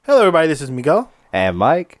Hello, everybody. This is Miguel. And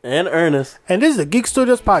Mike. And Ernest. And this is the Geek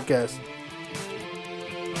Studios Podcast.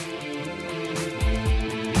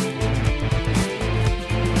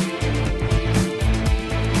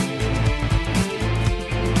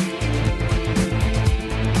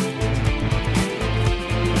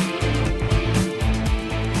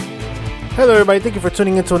 Hello, everybody. Thank you for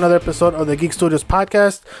tuning into another episode of the Geek Studios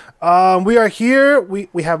Podcast. We are here.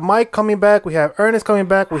 We have Mike coming back. We have Ernest coming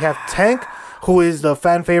back. We have Tank, who is the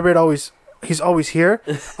fan favorite. He's always here.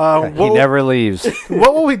 He never leaves.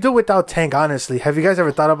 What would we do without Tank, honestly? Have you guys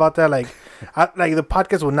ever thought about that? Like the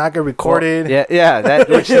podcast will not get recorded. Well, yeah, that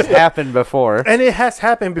which has happened before. And it has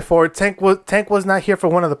happened before. Tank was not here for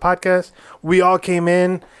one of the podcasts. We all came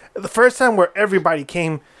in. The first time where everybody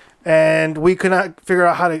came, and we could not figure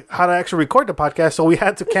out how to actually record the podcast, so we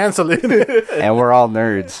had to cancel it. And we're all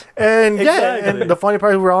nerds. And Exactly. yeah, and the funny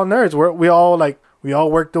part is we're all nerds. We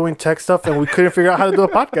all work doing tech stuff, and we couldn't figure out how to do a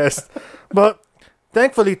podcast. But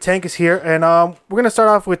thankfully, Tank is here, and we're gonna start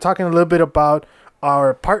off with talking a little bit about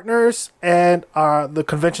our partners and the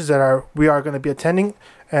conventions that we are going to be attending,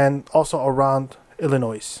 and also around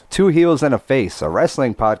Illinois. Two Heels and a Face, a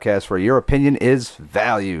wrestling podcast where your opinion is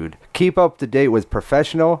valued. Keep up to date with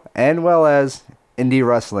professional and well as indie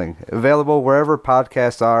wrestling. Available wherever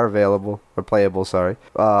podcasts are available or playable.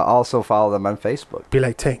 Also follow them on Facebook. Be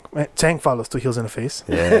like Tank. Tank follows Two Heels in the Face.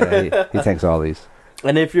 Yeah, he thinks all these.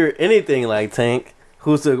 And if you're anything like Tank,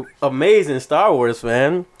 who's an amazing Star Wars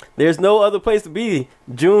fan, there's no other place to be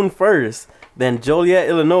June 1st than Joliet,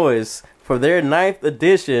 Illinois for their 9th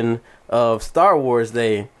edition of Star Wars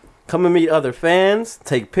Day. Come and meet other fans,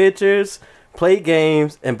 take pictures, play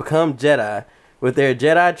games, and become Jedi with their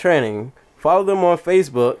Jedi training. Follow them on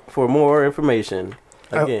Facebook for more information.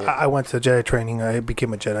 Again. I went to Jedi training. I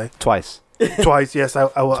became a Jedi. Twice. Twice, yes. I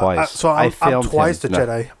Twice. So I I'm filmed twice him. the No.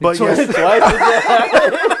 Jedi. But Twice yes. a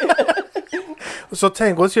Jedi. So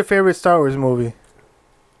Tank, what's your favorite Star Wars movie?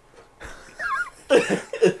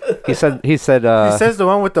 He said. He says the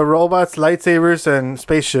one with the robots, lightsabers, and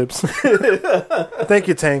spaceships. Thank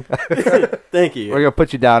you, Tank. Thank you. We're gonna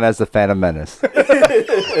put you down as the Phantom Menace.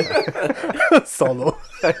 Solo.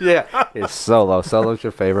 Yeah, it's Solo. Solo's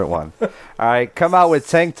your favorite one. All right, come out with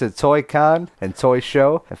Tank to Toy Con and Toy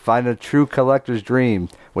Show and find a true collector's dream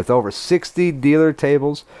with over 60 dealer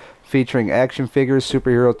tables featuring action figures,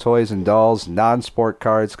 superhero toys and dolls, non-sport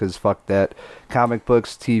cards, because fuck that, comic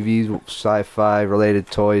books, TVs, sci-fi related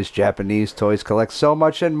toys, Japanese toys, collect so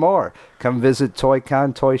much and more. Come visit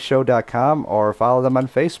ToyConToyShow.com or follow them on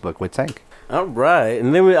Facebook with Tank. All right.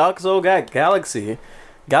 And then we also got Galaxy.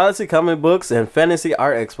 Galaxy Comic Books and Fantasy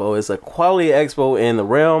Art Expo is a quality expo in the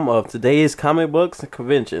realm of today's comic books and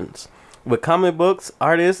conventions, with comic books,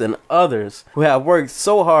 artists, and others who have worked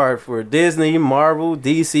so hard for Disney, Marvel,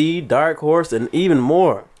 DC, Dark Horse, and even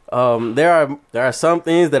more. There are some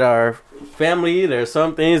things that are family, there are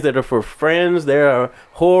some things that are for friends, there are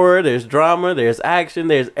horror, there's drama, there's action,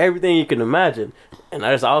 there's everything you can imagine. And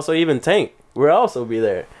there's also even Tank. We'll also be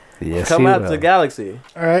there. Yes, Come he out will. to Galaxy.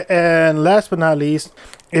 All right, and last but not least,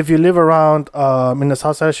 if you live around in the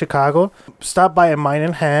south side of Chicago, stop by a Mind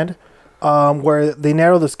in Hand, where they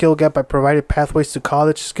narrow the skill gap by providing pathways to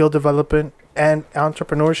college, skill development, and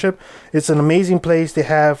entrepreneurship. It's an amazing place. They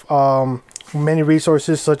have many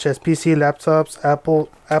resources such as PC, laptops,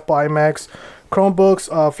 Apple iMacs, Chromebooks,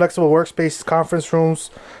 flexible workspaces, conference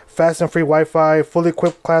rooms, fast and free Wi-Fi, fully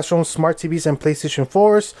equipped classrooms, smart TVs, and PlayStation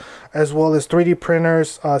 4s, as well as 3D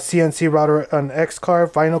printers, CNC router, an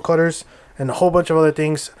X-Carve, vinyl cutters, and a whole bunch of other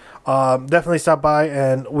things. Definitely stop by,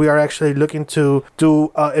 and we are actually looking to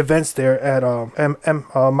do events there at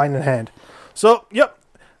Mind in Hand. So, yep,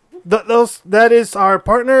 that is our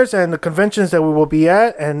partners and the conventions that we will be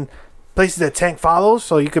at, and places that Tank follows,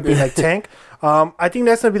 so you could be like Tank. I think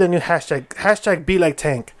that's gonna be the new hashtag. Hashtag be like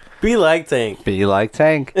Tank. Be like Tank. Be like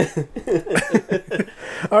Tank.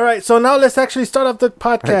 All right, so now let's actually start off the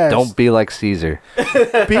podcast. Don't be like Caesar.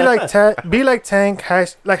 Be like be like Tank.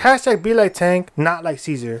 Hashtag be like Tank, not like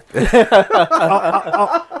Caesar.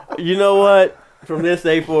 You know what? From this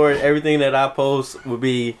day forward, everything that I post will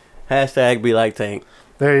be hashtag be like Tank.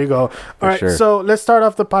 There you go. All right, sure. so let's start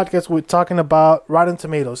off the podcast with talking about Rotten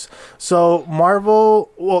Tomatoes. So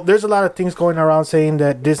Marvel, well, there's a lot of things going around saying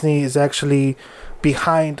that Disney is actually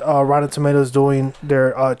behind Rotten Tomatoes doing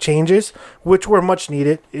their changes, which were much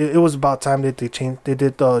needed. It was about time that they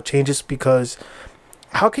did the changes, because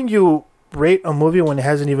how can you rate a movie when it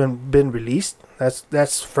hasn't even been released?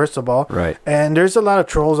 That's first of all. Right. And there's a lot of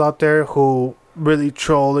trolls out there who really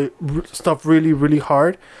troll stuff really, really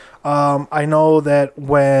hard. I know that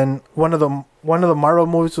when one of the Marvel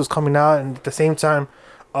movies was coming out, and at the same time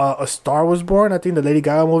A Star Was Born, I think the Lady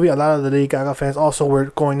Gaga movie, a lot of the Lady Gaga fans also were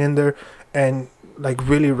going in there and like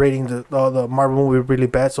really rating the Marvel movie really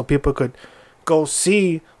bad, so people could go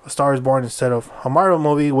see A Star Is Born instead of a Marvel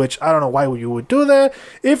movie. Which I don't know why you would do that.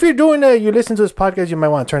 If you're doing that, you listen to this podcast, you might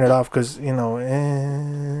want to turn it off because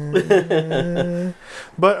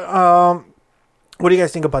But what do you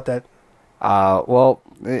guys think about that? Well,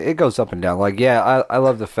 it goes up and down. Like, yeah, I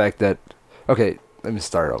love the fact that. Okay, let me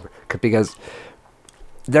start over because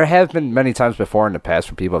there have been many times before in the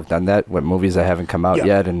past where people have done that with movies that haven't come out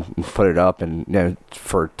yet and put it up and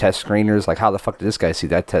for test screeners. Like, how the fuck did this guy see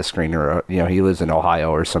that test screener? He lives in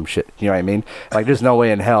Ohio or some shit. You know what I mean? Like, there's no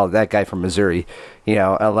way in hell that guy from Missouri,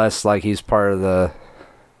 unless like he's part of the,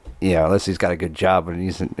 unless he's got a good job and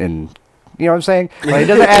he's in you know what I'm saying? Like, it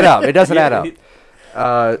doesn't add up. It doesn't add up.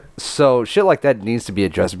 So shit like that needs to be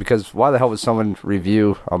addressed because why the hell would someone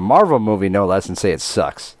review a Marvel movie no less and say it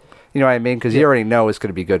sucks? You know what I mean? Because you already know it's going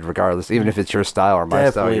to be good regardless, even if it's your style or my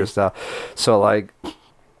style or your style. So, like,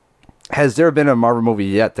 has there been a Marvel movie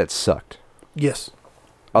yet that sucked? Yes.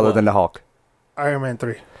 Other than the Hulk? Iron Man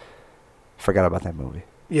 3. Forgot about that movie.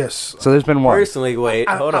 Yes. So there's been one. Personally,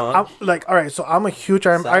 hold on. All right, so I'm a huge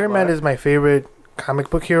Iron Man is my favorite comic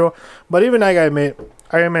book hero. But even I gotta admit,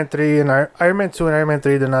 Iron Man 3 and Iron Man 2 and Iron Man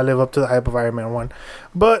 3 did not live up to the hype of Iron Man 1.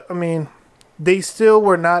 But, I mean, they still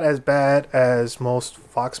were not as bad as most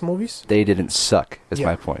Fox movies. They didn't suck, is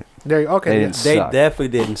my point. They definitely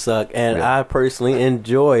didn't suck. And I personally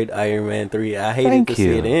enjoyed Iron Man 3. I hated to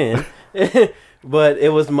see it end. But it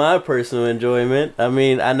was my personal enjoyment. I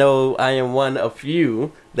mean, I know I am one of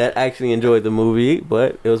few that actually enjoyed the movie,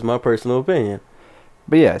 but it was my personal opinion.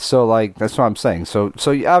 But yeah, so like that's what I'm saying. So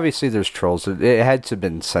obviously there's trolls. It had to have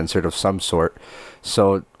been censored of some sort.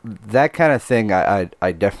 So that kind of thing I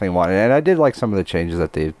definitely wanted, and I did like some of the changes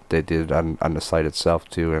that they did on the site itself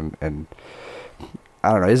too. And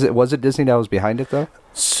I don't know, was it Disney that was behind it though?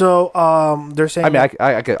 So they're saying. I mean,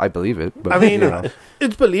 I believe it. But, I mean,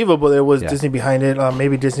 it's believable there was Disney behind it.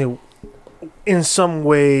 Maybe Disney, in some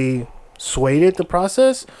way, swayed it the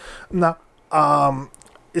process. Now,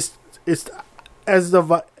 it's as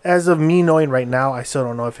of me knowing right now, I still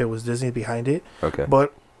don't know if it was Disney behind it. Okay,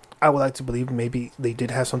 but I would like to believe maybe they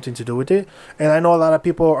did have something to do with it. And I know a lot of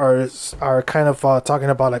people are kind of talking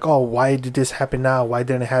about like, oh, why did this happen now? Why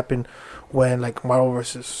didn't it happen when like when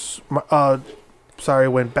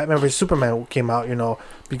Batman vs Superman came out?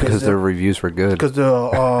 Because the reviews were good. Because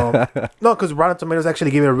because Rotten Tomatoes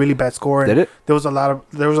actually gave it a really bad score. And did it? There was a lot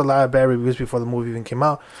of bad reviews before the movie even came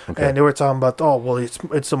out, and they were talking about, oh well,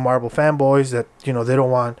 it's the Marvel fanboys that they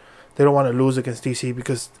don't want to lose against DC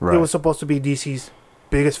because it was supposed to be DC's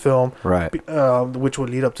biggest film, right? Which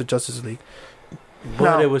would lead up to Justice League.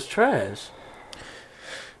 But it was trash.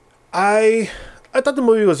 I thought the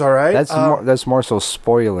movie was alright. That's more so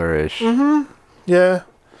spoiler-ish. Mm-hmm. Yeah.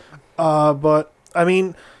 But I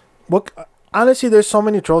mean, honestly, there's so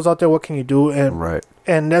many trolls out there. What can you do?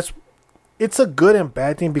 And it's a good and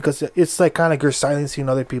bad thing because it's like kind of you're silencing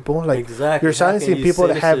other people. Like you're silencing people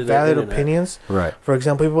that have valid opinions. Right. For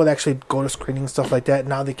example, people that actually go to screenings, stuff like that.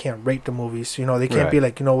 Now they can't rate the movies. They can't be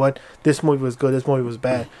like, you know what, this movie was good, this movie was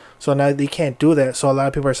bad. So now they can't do that. So a lot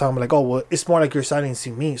of people are saying like, oh well, it's more like you're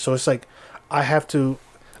silencing me. So it's like I have to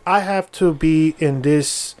be in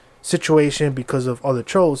this situation because of other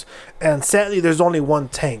trolls. And sadly, there's only one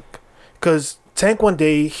Tank, because Tank one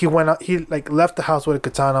day he went out, he like left the house with a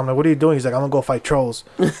katana. I'm like, what are you doing? He's like, I'm gonna go fight trolls.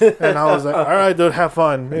 And I was like, all right, dude, have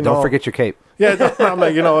fun. Don't forget your cape. Yeah, I'm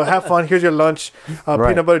like, have fun. Here's your lunch,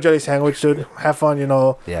 peanut butter jelly sandwich, dude. Have fun,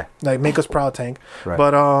 Yeah. Like make us proud, Tank. Right.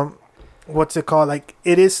 But what's it called? Like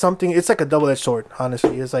it is something. It's like a double-edged sword.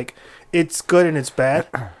 Honestly, it's like it's good and it's bad.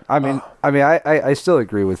 I still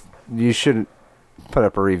agree with you. Shouldn't put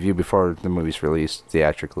up a review before the movie's released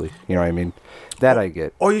theatrically. You know what I mean? That I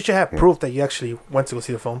get. Or you should have proof that you actually went to go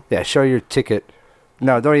see the film. Yeah, show your ticket.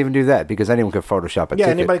 No, don't even do that because anyone can Photoshop a ticket. Yeah,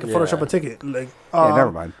 anybody can Photoshop a ticket. Like,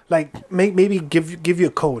 never mind. Like, maybe give you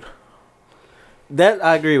a code. That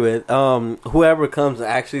I agree with. Whoever comes and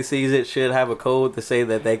actually sees it should have a code to say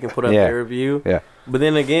that they can put up their review. Yeah. But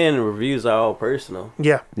then again, reviews are all personal.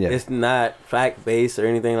 Yeah. It's not fact based or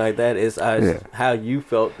anything like that. It's how you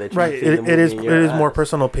felt that you It is more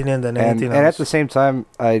personal opinion than anything else. And at the same time,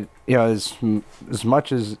 as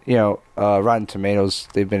much as Rotten Tomatoes,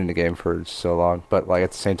 they've been in the game for so long, but like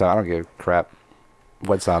at the same time, I don't give a crap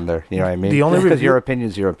what's on there. You know what I mean? The only because your opinion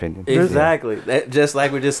is your opinion. Exactly. That, just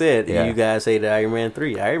like we just said, Yeah. you guys say that Iron Man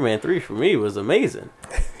 3. Iron Man 3 for me was amazing.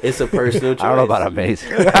 It's a personal choice. I don't know about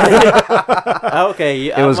amazing. Okay,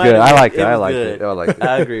 It was good. I liked it. I liked it. I liked it.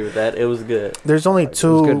 I agree with that. It was good. There's only It was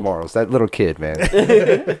good two. morals. That little kid, man.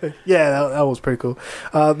 Yeah, that was pretty cool.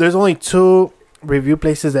 There's only two review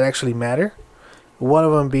places that actually matter. One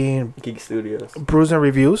of them being Geek Studios. Brews and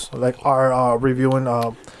Reviews, like our reviewing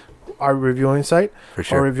site, For our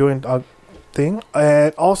sure. reviewing thing,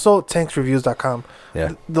 and also tanksreviews.com.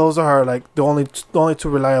 Yeah. Those are like the only two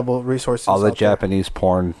reliable resources. All the out there. Japanese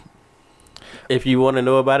porn. If you want to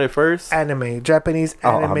know about it first, Japanese Oh,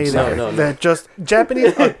 I'm anime sorry. that just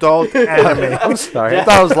Japanese adult anime. I'm sorry. I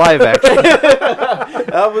thought it was live action.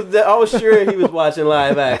 I was sure he was watching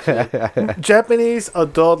live action. Japanese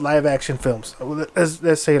adult live action films.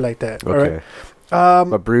 Let's say it like that. Okay. All right.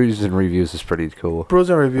 But Brews and Reviews is pretty cool. Brews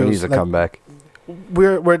and It Reviews. needs a like, comeback.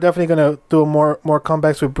 we're definitely gonna do more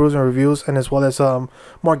comebacks with Brews and Reviews, and as well as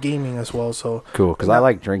more gaming as well. So Cool, because I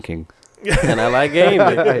like drinking. And I like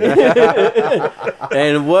gaming.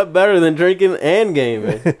 And what better than drinking and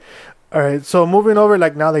gaming? all right, so moving over,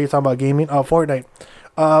 like now that you're talking about gaming, Fortnite.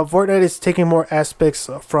 Fortnite is taking more aspects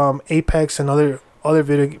from Apex and other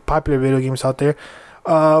popular video games out there.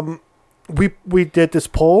 We did this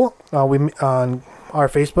poll we on our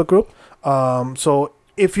Facebook group. So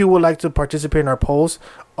if you would like to participate in our polls,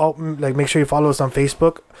 like make sure you follow us on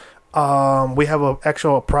Facebook. We have an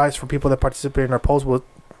actual prize for people that participate in our polls. We'll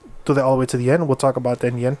do that all the way to the end. We'll talk about that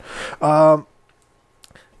in the end.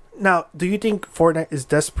 Now, do you think Fortnite is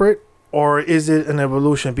desperate or is it an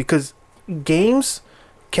evolution? Because games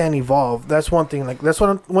can evolve. That's one thing. Like that's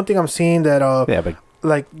one thing I'm seeing that Yeah, but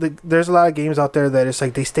like there's a lot of games out there that it's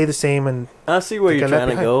like they stay the same and I see where They you're get left trying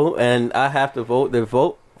to behind. go, and I have to vote.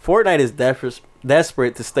 Fortnite is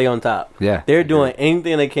desperate to stay on top. yeah. They're doing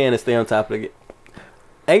anything they can to stay on top of it.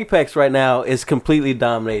 Apex right now is completely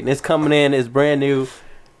dominating. It's coming in, it's brand new,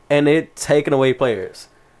 and it's taking away players.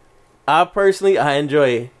 I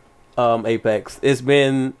enjoy Apex. It's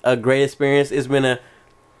been a great experience.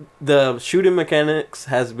 The shooting mechanics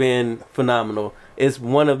has been phenomenal. It's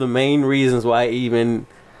one of the main reasons why I even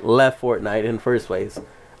left Fortnite in the first place.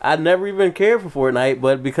 I never even cared for Fortnite,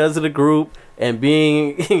 but because of the group and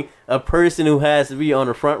being a person who has to be on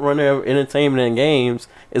the front runner of entertainment and games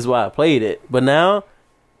is why I played it. But now,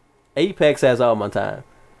 Apex has all my time.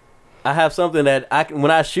 I have something that when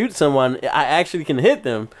I shoot someone, I actually can hit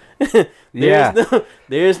them. Yeah.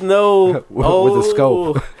 There's no With the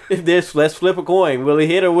scope. Let's flip a coin. Will he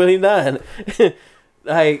hit or will he not?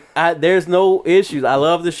 There's no issues. I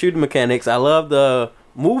love the shooting mechanics. I love the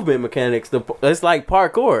movement mechanics. It's like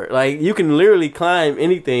parkour. Like you can literally climb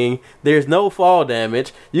anything. There's no fall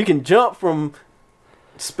damage. You can jump from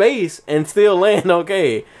space and still land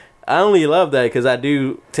okay. I only love that because I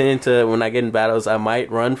do tend to, when I get in battles, I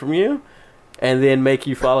might run from you and then make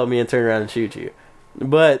you follow me and turn around and shoot you.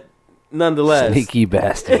 But nonetheless, Sneaky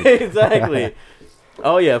bastard. exactly.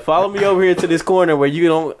 Oh yeah, follow me over here to this corner where you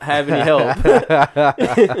don't have any help.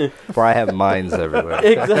 Where I have mines everywhere.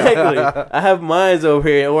 Exactly. I have mines over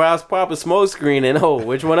here, or I'll pop a smoke screen and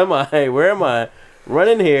which one am I? Where am I? Run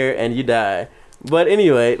in here and you die. But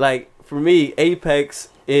anyway, like for me, Apex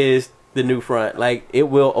is the new front. Like it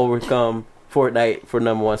will overcome Fortnite for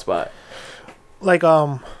 #1 spot. like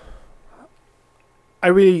I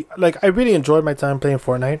really enjoyed my time playing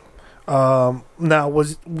Fortnite. Now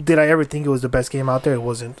did I ever think it was the best game out there? It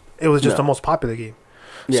wasn't. It was just No. the most popular game.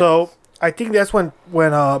 Yes. So I think that's when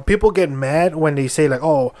people get mad when they say like,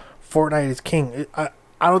 "Oh, Fortnite is king."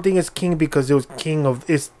 I don't think it's king because it was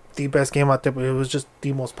it's the best game out there, but it was just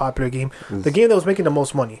the most popular game, the game that was making the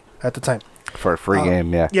most money at the time. For a free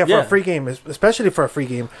game, yeah. Yeah, for Yeah. a free game, especially for a free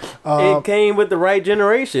game. It came with the right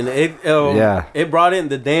generation. It brought in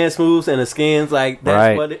the dance moves and the skins. Like that's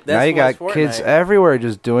Right. what. That's Now you got what's kids Fortnite. everywhere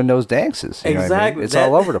just doing those dances. You know what I mean? Exactly. It's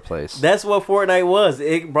all over the place. That's what Fortnite was.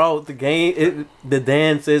 It brought the game, the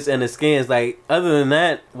dances and the skins. Like other than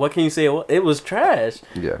that, what can you say? It was trash.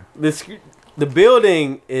 Yeah. The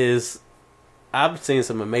building is. I've seen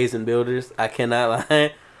some amazing builders. I cannot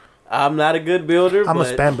lie. I'm not a good builder. I'm a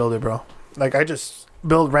but spam builder, bro. Like I just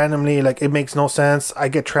build randomly. Like it makes no sense. I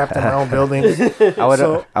get trapped in my own buildings. I would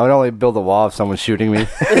So- only build a wall if someone's shooting me.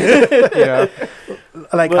 You know?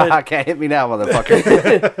 Like Can't hit me now,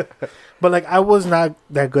 motherfucker. But like I was not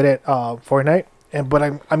that good at Fortnite, but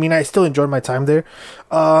I still enjoyed my time there.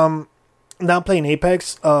 Now playing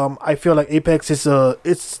Apex, I feel like Apex is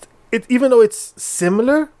even though it's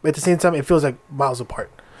similar, at the same time it feels like miles apart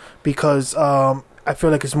because I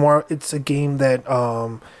feel like it's a game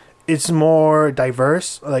that it's more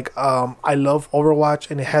diverse. Like I love Overwatch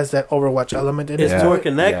and it has that Overwatch element in It's it. more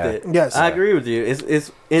connected. Yeah. Yes. I agree with you.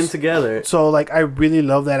 It's in together. So like I really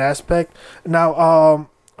love that aspect. Now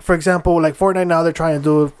for example, like Fortnite now, they're trying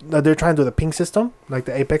to do the ping system like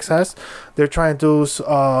the Apex has. They're trying to do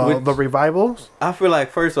the revivals. I feel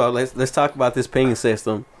like first of all, let's talk about this ping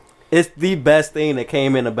system. It's the best thing that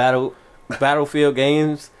came in the battlefield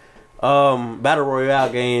games, battle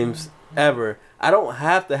royale games ever. I don't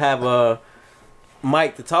have to have a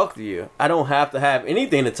mic to talk to you. I don't have to have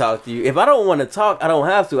anything to talk to you. If I don't want to talk, I don't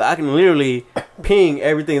have to. I can literally ping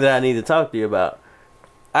everything that I need to talk to you about.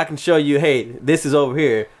 I can show you, hey, this is over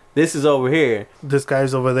here. This is over here. This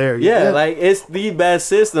guy's over there. Yeah, like it's the best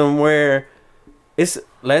system where it's,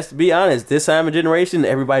 let's be honest, this time of generation,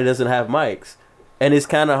 everybody doesn't have mics. And it's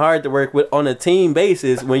kind of hard to work with on a team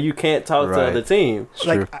basis when you can't talk to other team.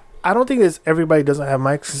 Like, I don't think it's everybody doesn't have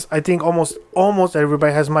mics. I think almost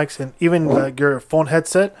everybody has mics, and even like your phone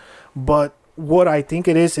headset. But what I think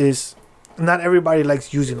it is not everybody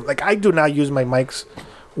likes using them. Like, I do not use my mics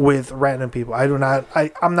with random people. I do not.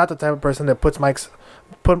 I'm not the type of person that puts mics,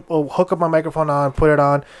 hook up my microphone on, put it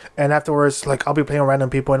on, and afterwards, like, I'll be playing with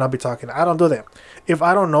random people and I'll be talking. I don't do that. If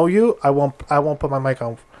I don't know you, I won't put my mic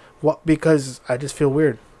on. What? Because I just feel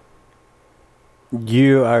weird.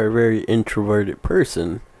 You are a very introverted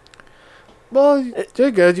person. Well,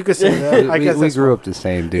 you're good. You could say that. I guess we grew up the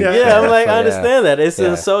same, dude. Yeah, I'm like, I understand that. It's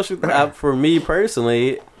a social. For me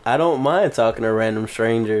personally, I don't mind talking to random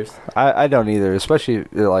strangers. I don't either, especially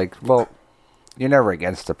like, well, you're never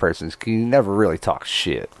against the person. You never really talk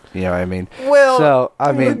shit. You know what I mean? Well, so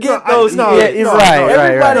I mean, get those. Right.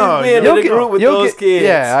 Everybody's being in a group with those kids.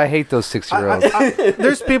 Yeah, I hate those 6-year-olds.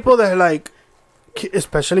 There's people that like,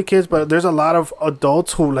 especially kids, but there's a lot of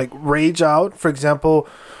adults who like rage out. For example,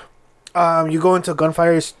 you go into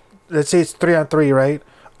gunfires. Let's say it's 3-on-3,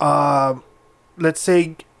 right? Let's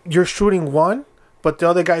say you're shooting one, but the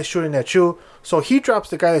other guy's shooting at you. So he drops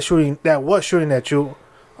the guy that was shooting at you.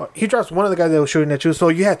 He drops one of the guys that was shooting at you. So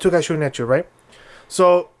you had two guys shooting at you, right?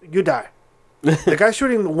 So you die. The guy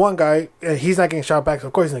shooting one guy, and he's not getting shot back. So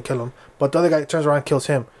of course he's gonna kill him. But the other guy turns around and kills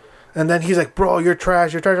him. And then he's like, "Bro, you're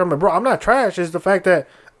trash. You're trash." I'm like, "Bro, I'm not trash. It's the fact that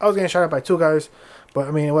I was getting shot at by two guys." But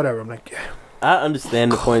I mean, whatever. I'm like, yeah. I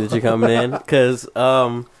understand the point that you're coming in, because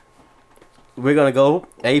we're gonna go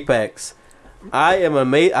Apex.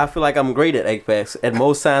 I feel like I'm great at Apex. At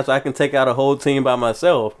most times, I can take out a whole team by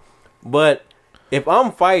myself. But if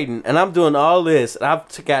I'm fighting and I'm doing all this, and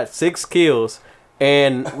I've got 6 kills,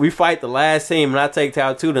 and we fight the last team, and I take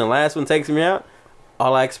out 2, then the last one takes me out,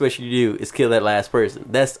 all I expect you to do is kill that last person.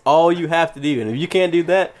 That's all you have to do. And if you can't do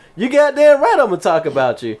that, you goddamn right I'm gonna talk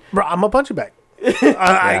about you. Bro, I'm gonna punch you back.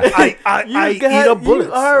 I eat up bullets.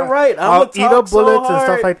 You are right. I'll eat up bullets and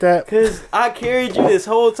stuff like that. Because I carried you this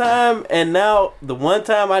whole time, and now the one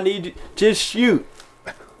time I need you, just shoot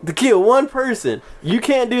to kill one person. You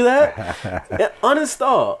can't do that.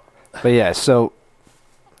 Uninstall. But yeah, so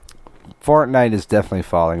Fortnite is definitely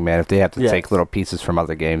falling, man. If they have to take little pieces from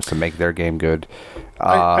other games to make their game good,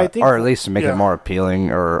 I think, or at least to make it more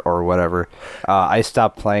appealing, or whatever. I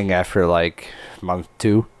stopped playing after like month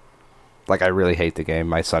 2. Like, I really hate the game.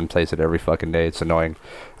 My son plays it every fucking day. It's annoying.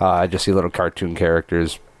 I just see little cartoon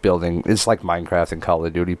characters building. It's like Minecraft and Call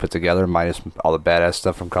of Duty put together, minus all the badass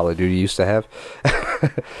stuff from Call of Duty used to have.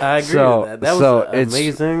 I agree with that. That was an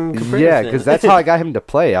amazing comparison. Yeah, because that's how I got him to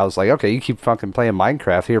play. I was like, okay, you keep fucking playing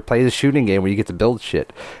Minecraft. Here, play the shooting game where you get to build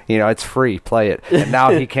shit. You know, it's free. Play it. And now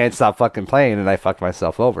he can't stop fucking playing, and I fucked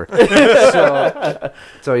myself over.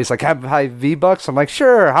 So he's like, have I V-Bucks? I'm like,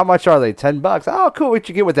 sure. How much are they? $10? Oh, cool. What'd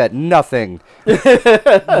you get with that? Nothing.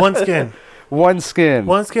 One skin. One skin.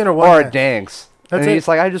 One skin or one Or match. a dance. That's and it. he's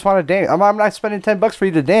like, I just want to dance. I'm not spending $10 for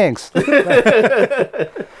you to dance.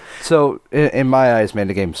 So, in my eyes, man,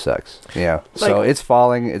 the game sucks. Yeah. So, it's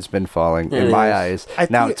falling. It's been falling in my eyes.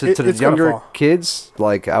 Now, to the younger kids,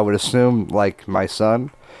 like, I would assume, like, my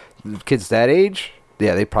son, kids that age,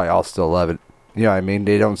 yeah, they probably all still love it. You know what I mean?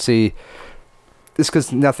 They don't see... It's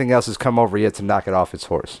because nothing else has come over yet to knock it off its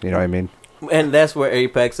horse. You know what I mean? And that's where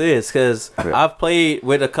Apex is, because I've played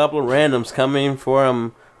with a couple of randoms coming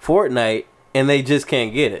from Fortnite, and they just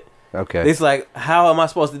can't get it. Okay. It's like, how am I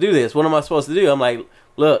supposed to do this? What am I supposed to do? I'm like,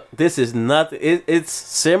 look, this is nothing. It's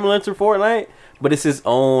similar to Fortnite, but it's its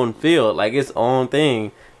own field, like its own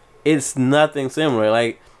thing. It's nothing similar.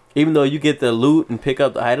 Like, even though you get the loot and pick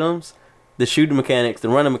up the items, the shooting mechanics, the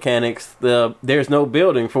running mechanics, there's no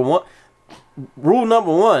building. For one, rule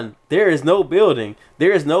number 1, there is no building.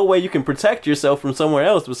 There is no way you can protect yourself from somewhere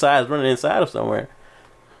else besides running inside of somewhere.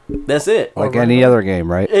 That's it. Like any other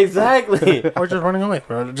game, right? Exactly. Or just running away,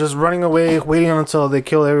 bro. Just running away, waiting until they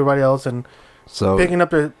kill everybody else, and So picking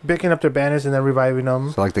up their banners and then reviving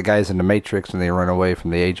them. So like the guys in the Matrix and they run away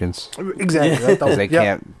from the agents. Exactly. They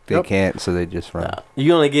can't, so they just run.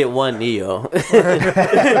 You only get one Neo.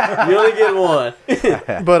 You only get one.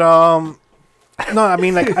 But no, I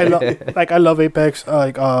mean I love Apex.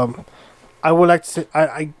 I would like to say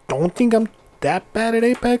I don't think I'm that bad at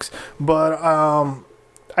Apex, but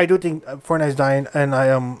I do think Fortnite's dying, and I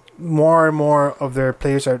am more and more of their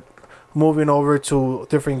players are moving over to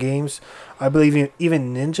different games. I believe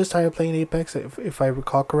even Ninja started playing Apex, if I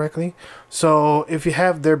recall correctly. So if you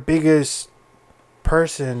have their biggest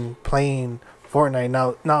person playing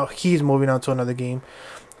Fortnite now he's moving on to another game,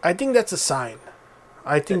 I think that's a sign.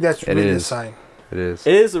 I think that's really a sign. It is.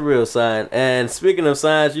 It is a real sign. And speaking of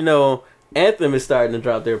signs, Anthem is starting to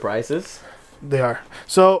drop their prices. They are.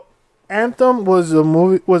 So Anthem was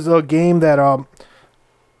a game that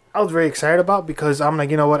I was very excited about, because I'm like,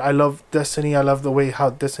 you know what, I love Destiny. I love the way how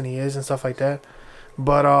Destiny is and stuff like that.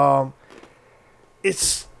 But I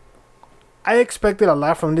expected a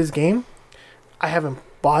lot from this game. I haven't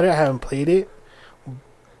bought it. I haven't played it.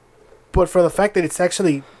 But for the fact that it's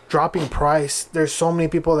actually dropping price, there's so many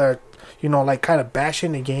people that are, kind of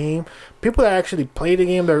bashing the game. People that actually play the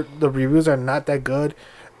game, the reviews are not that good.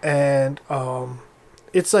 And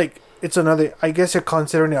it's another, I guess you're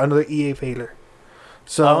considering it another EA failure.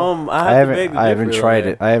 So I haven't tried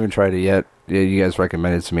it. I haven't tried it yet. Yeah, you guys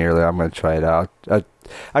recommended it to me earlier. I'm gonna try it out.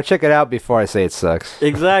 I'll check it out before I say it sucks.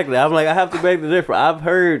 Exactly. I'm like, I have to beg the difference. I've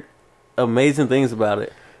heard amazing things about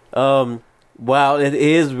it. While it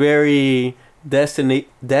is very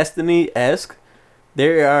Destiny-esque,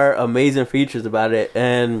 there are amazing features about it,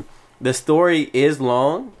 and the story is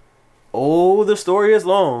long. Oh, the story is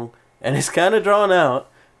long, and it's kind of drawn out,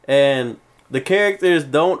 and the characters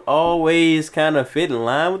don't always kind of fit in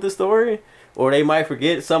line with the story, or they might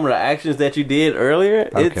forget some of the actions that you did earlier.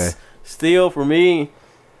 Okay. It's still, for me,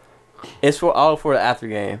 it's all for the after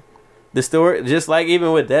game. The story, just like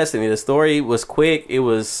even with Destiny, the story was quick. It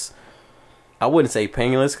was, I wouldn't say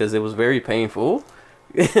painless, because it was very painful.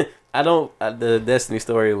 The Destiny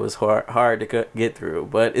story was hard to get through,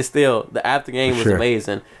 but it's still, the after game was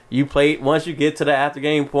amazing. Once you get to the after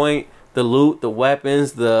game point, the loot, the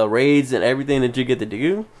weapons, the raids, and everything that you get to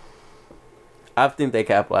do, I think they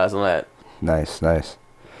capitalize on that. Nice.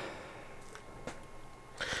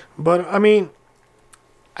 But I mean,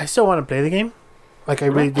 I still want to play the game. Like, I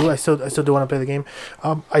really do. I still do want to play the game.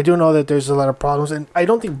 I do know that there's a lot of problems, and I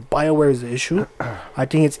don't think BioWare is the issue. I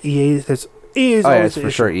think it's EA. EA is always the issue.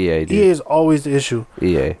 Sure EA. Dude. EA is always the issue.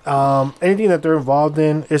 EA. Anything that they're involved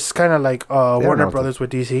in is kind of like Warner Brothers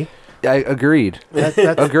with DC. I agreed.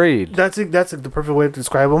 Agreed. That's the perfect way to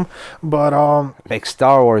describe them. But make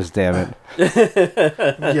Star Wars, damn it.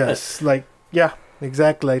 Yes,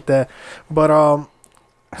 exactly like that. But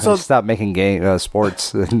so stop making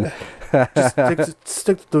sports. Just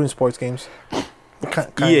stick to doing sports games.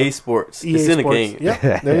 EA Sports. EA it's in Sports. a game.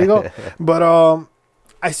 Yeah, there you go. But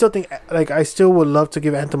I still think, I still would love to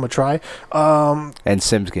give Anthem a try. And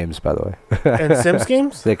Sims games, by the way. And Sims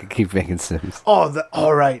games? They could keep making Sims. Oh,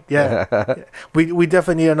 all right, yeah. We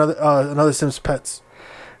definitely need another Sims Pets.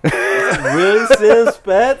 Really, Sims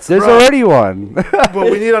Pets? There's already one.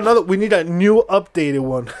 But we need another. We need a new updated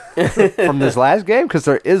one from this last game, because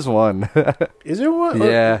there is one. Is there one?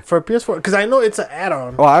 Yeah, for PS4, because I know it's an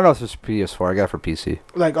add-on. Well, I don't know if it's PS4. I got it for PC.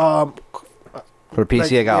 For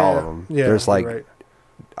PC, I got all of them. Yeah, there's right.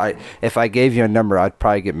 If I gave you a number, I'd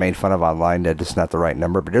probably get made fun of online that it's not the right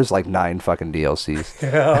number. But there's 9 fucking DLCs.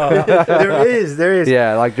 There is.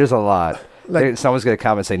 Yeah, there's a lot. Someone's gonna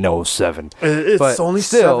comment and say no, 7. It's only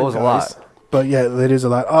still 7, it was guys. a lot. But yeah, it is a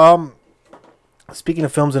lot. Speaking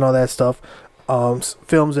of films and all that stuff,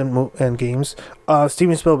 films and games,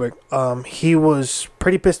 Steven Spielberg, he was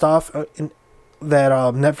pretty pissed off that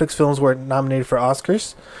Netflix films were nominated for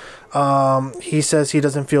Oscars. He says he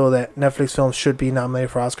doesn't feel that Netflix films should be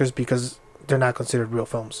nominated for Oscars because they're not considered real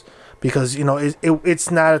films. Because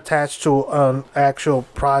it's not attached to an actual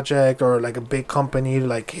project or a big company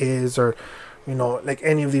like his or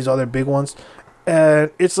any of these other big ones. And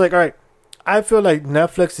it's all right, I feel like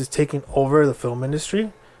Netflix is taking over the film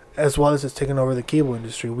industry as well as it's taking over the cable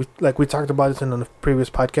industry. We talked about this in the previous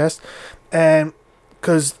podcast, and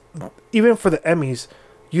because even for the Emmys,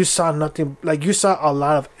 you saw nothing. You saw a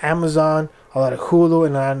lot of Amazon, a lot of Hulu,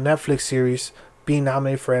 and a lot of Netflix series being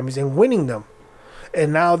nominated for Emmys and winning them.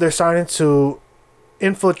 And now they're starting to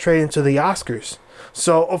infiltrate into the Oscars.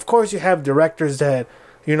 So, of course, you have directors that,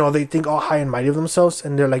 they think all high and mighty of themselves.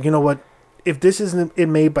 And they're like, you know what? If this isn't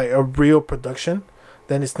made by a real production,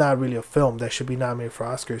 then it's not really a film that should be nominated for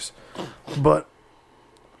Oscars. But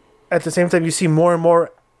at the same time, you see more and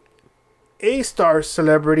more A-star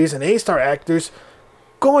celebrities and A-star actors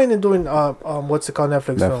going and doing what's it called,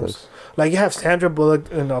 Netflix films. Like you have Sandra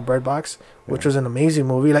Bullock in Bird Box, which was an amazing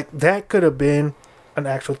movie. Like that could have been an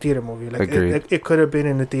actual theater movie. Like it could have been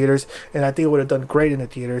in the theaters, and I think it would have done great in the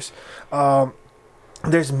theaters.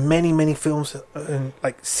 There's many films and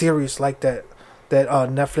like series like that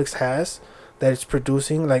Netflix has that it's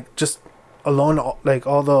producing. Like just alone, like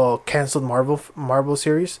all the canceled Marvel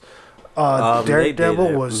series.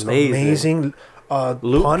 Daredevil was amazing.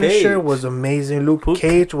 Punisher was amazing. Luke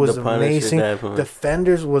Cage was amazing. Definitely.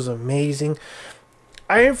 Defenders was amazing.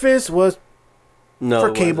 Iron Fist was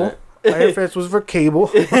for cable. Iron Fist was for cable.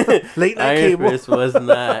 Late night Iron cable. Fist was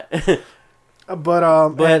not. But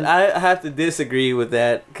I have to disagree with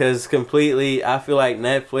that because completely, I feel like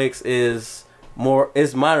Netflix is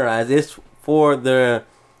it's modernized. It's for the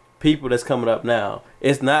people that's coming up now.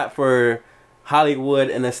 It's not for Hollywood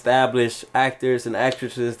and established actors and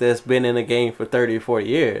actresses that's been in the game for 30 or 40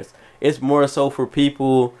 years. It's more so for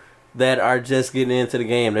people that are just getting into the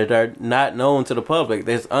game, that are not known to the public.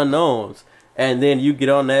 There's unknowns. And then you get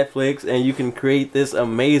on Netflix and you can create this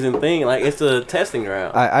amazing thing. Like, it's a testing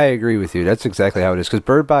ground. I agree with you. That's exactly how it is. Because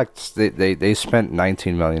Bird Box, they spent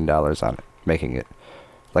 $19 million on it, making it.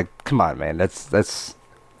 Like, come on, man. That's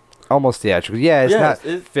almost theatrical. Yeah, it's not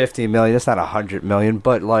 $50 million. It's not $100 million.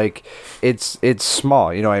 But, like, it's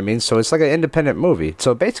small. You know what I mean? So it's like an independent movie.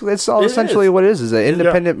 So basically, it's essentially what it is an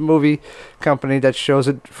independent movie company that shows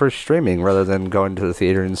it for streaming rather than going to the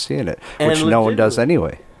theater and seeing it, which no one does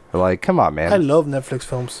anyway. Like, come on, man. I love Netflix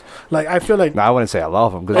films. Like, I feel like... No, I wouldn't say I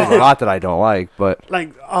love them, because there's a lot that I don't like, but...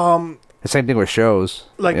 Like, the same thing with shows.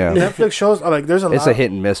 Like, Netflix shows, like, there's a lot... It's a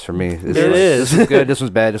hit and miss for me. It is. This was good, this was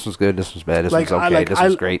bad, this was good, this was bad, this was okay, this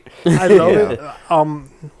was great. I love it.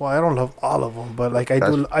 Well, I don't love all of them, but, like, I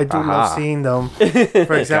do love seeing them.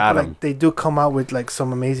 For example, like, they do come out with, like,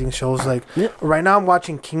 some amazing shows. Like, right now I'm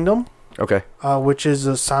watching Kingdom. Okay. Which is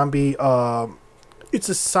a zombie... it's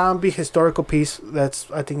a zombie historical piece that's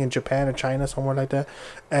I think in Japan or China, somewhere like that,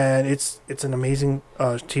 and it's an amazing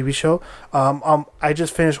TV show. I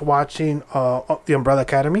just finished watching The Umbrella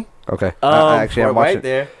Academy. Okay, actually, I'm watching right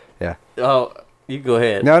there. Yeah. Oh, you go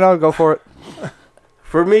ahead. No, go for it.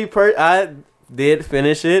 For me, I did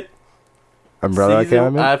finish it. Umbrella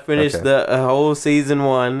Academy. I finished the whole season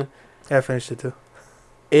 1. Yeah, I finished it too.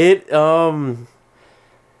 It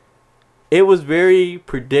was very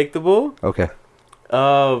predictable. Okay.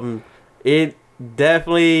 It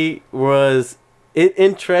definitely was. It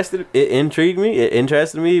intrigued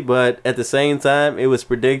me, but at the same time, it was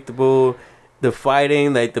predictable. The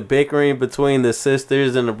fighting, like the bickering between the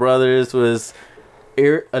sisters and the brothers, was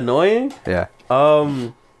annoying. Yeah.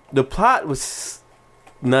 The plot was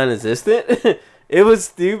non-existent. It was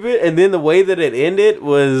stupid, and then the way that it ended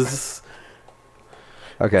was.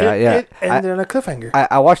 Okay. It ended on a cliffhanger.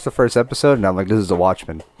 I watched the first episode, and I'm like, this is The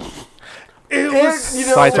Watchmen. It was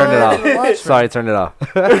so I turned it off.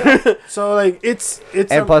 So like it's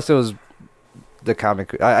and plus it was the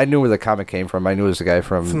comic. I knew where the comic came from. I knew it was the guy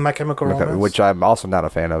from My Chemical Romance, which I'm also not a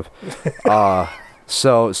fan of.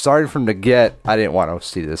 So starting from the get, I didn't want to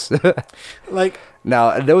see this. Like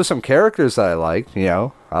now there was some characters that I liked. You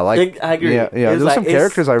know, I agree. Yeah, there was some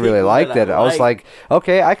characters I really liked that I was like,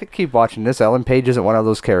 okay, I could keep watching this. Ellen Page isn't one of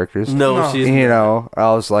those characters. No, she's. You know,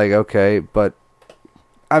 I was like, okay, but.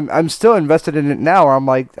 I'm still invested in it now. Where I'm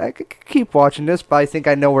like, I could keep watching this, but I think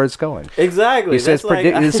I know where it's going. Exactly. As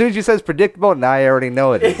soon as you says predictable, now I already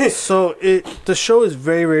know it is. So the show is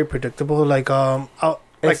very, very predictable. Like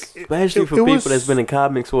especially for people that's been in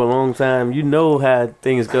comics for a long time, you know how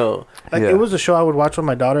things go. Like it was a show I would watch with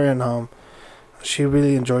my daughter, and she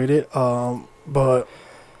really enjoyed it. But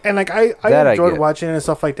like I enjoyed watching it and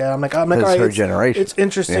stuff like that. I'm like, all right, her generation. It's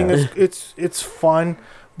interesting. Yeah. It's fun.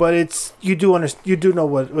 But you do know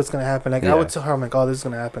what's gonna happen. Like I would tell her, I'm like, oh, this is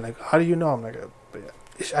gonna happen. Like, how do you know? I'm like,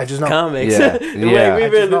 I just know. Comics. Yeah.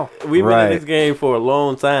 We've been in this game for a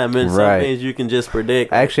long time, and some things you can just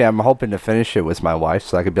predict. Actually, I'm hoping to finish it with my wife,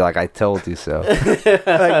 so I could be like, I told you so.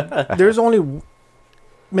 Like, there's only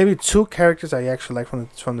maybe 2 characters I actually like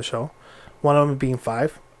from the show. One of them being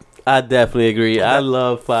 5. I definitely agree. I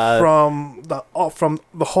love 5 from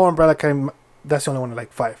the whole Umbrella Academy. That's the only one I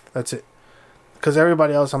like. 5. That's it. Because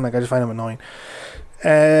everybody else, I'm like, I just find him annoying.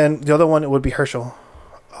 And the other one, it would be Herschel.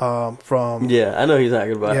 From I know he's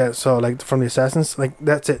talking about. Yeah, so like from the Assassins, like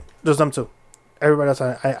that's it. Just them 2. Everybody else,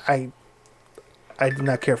 I did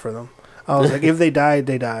not care for them. I was like, if they die,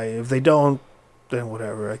 they die. If they don't, then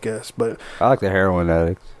whatever, I guess. But I like the heroin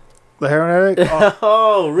addicts. The heroin addict. Oh,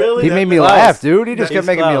 Oh, really? He made me Klaus. laugh, dude. He just He's kept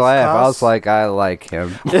making me Klaus. laugh. I Klaus. was like, I like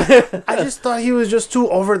him. I just thought he was just too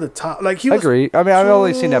over the top. Like he I was agree. I mean, I've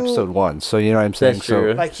only seen too- episode 1, so you know what I'm saying. That's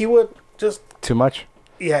true. like he would just So too much.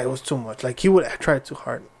 yeah, it was too much. Like he would try too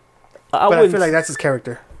hard. I But I wouldn't feel like that's his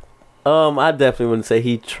character. I definitely wouldn't say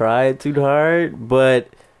he tried too hard, but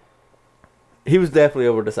he was definitely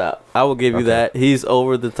over the top. I will give you Okay. that. He's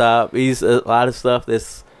over the top. He's a lot of stuff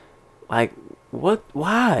that's like, what?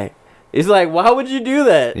 Why? It's like, why would you do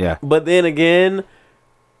that? Yeah. But then again,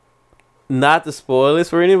 not to spoil this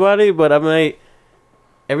for anybody, but I mean,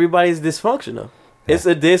 everybody's dysfunctional. Yeah. It's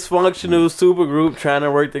a dysfunctional super group trying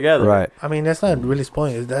to work together. Right. I mean, that's not really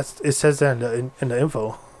spoiling. It says that in the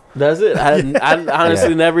info. Does it? I honestly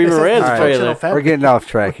Yeah. never even It's a read the Alright. trailer. functional family. We're getting off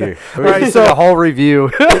track here. We're Alright, getting so- a whole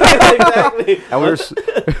review. Exactly. And we're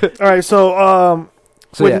All right, so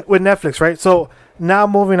so yeah. with Netflix, right? So now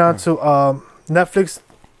moving on to Netflix,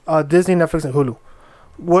 Disney, Netflix, and Hulu.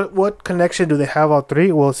 What connection do they have? All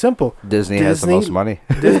three? Well, simple. Disney has the Disney- most money.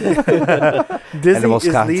 Disney most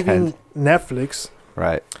is content. leaving Netflix,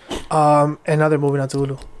 Right. and now they're moving on to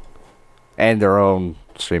Hulu And their own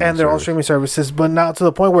streaming and their own service. streaming services. But now to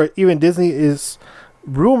the point where even Disney is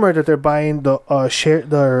rumored that they're buying the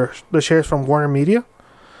shares from Warner Media,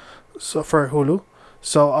 so for Hulu.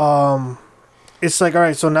 So it's like, all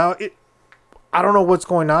right. So now I don't know what's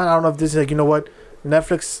going on. I don't know if this is like, you know what,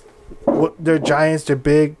 Netflix, they're giants, they're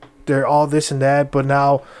big, they're all this and that, but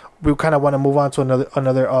now we kind of want to move on to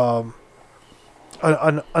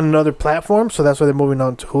another platform. So that's why they're moving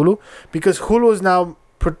on to Hulu, because Hulu is now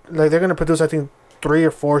they're gonna produce, I think, 3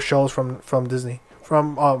 or 4 shows from Disney,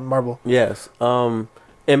 from Marvel. Yes.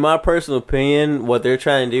 In my personal opinion, what they're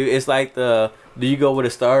trying to do is like do you go with a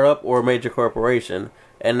startup or a major corporation?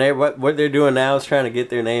 And what they're doing now is trying to get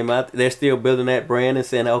their name out. They're still building that brand and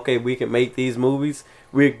saying, okay, we can make these movies.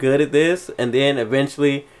 We're good at this. And then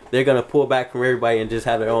eventually they're going to pull back from everybody and just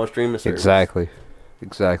have their own streaming service. Exactly.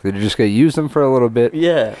 They're just gonna use them for a little bit.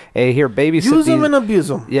 Yeah. Hey, here, babysit Use them these- and abuse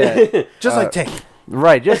them, Yeah. just like Tank,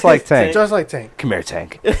 Right. Just like Tank. just like Tank. Come here,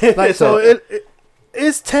 Tank. Like so,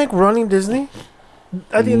 is Tank running Disney?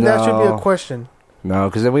 I think that should be a No. question. No,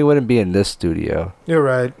 because then we wouldn't be in this studio. You're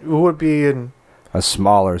right. We would be in A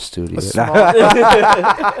smaller studio. a small,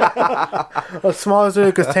 a smaller studio,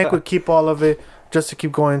 because Tank would keep all of it just to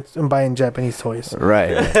keep going and buying Japanese toys.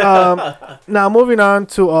 Right. Now moving on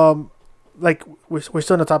to like we're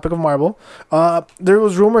still on the topic of Marvel. There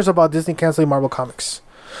was rumors about Disney canceling Marvel Comics.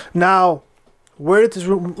 Now, where did this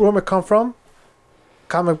rumor come from?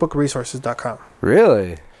 Comicbookresources.com.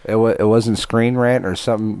 Really? It wasn't Screen Rant or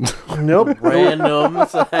something. Nope. Random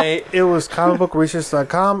site. It was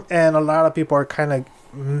comicbookresearch.com, and a lot of people are kind of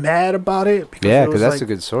mad about it. Yeah, it because was that's like, a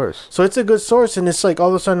good source. So it's a good source, and it's like all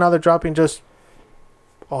of a sudden now they're dropping just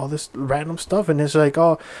all this random stuff, and it's like,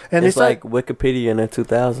 oh, and It's like Wikipedia in the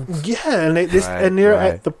 2000s. yeah, and Right, they're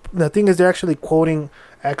right. the thing is they're actually quoting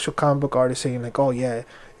actual comic book artists saying like, oh yeah,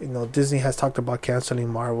 you know, Disney has talked about canceling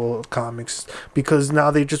Marvel comics because now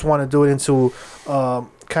they just want to do it into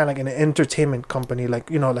kind of like an entertainment company, like,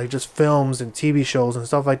 you know, like just films and TV shows and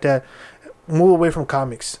stuff like that. Move away from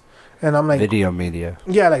comics. And I'm like, Video media.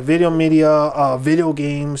 yeah, like video media, video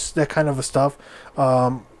games, that kind of a stuff.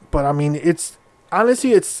 But I mean, it's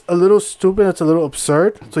honestly, it's a little stupid. It's a little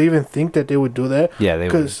absurd to even think that they would do that, Yeah, they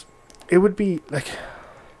would. because it would be like,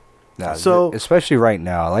 No, So- especially right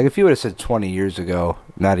now, like if you would have said 20 years ago,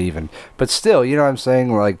 not even, but still, you know what I'm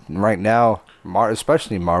saying? Like right now,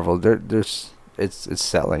 especially Marvel, it's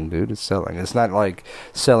selling, dude. It's selling. It's not like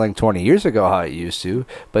selling 20 years ago how it used to,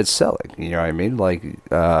 but it's selling. You know what I mean? Like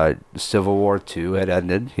Civil War 2 had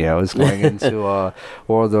ended. You know, it's going into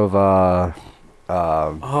World of Oh,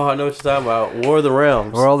 I know what you're talking about. War of the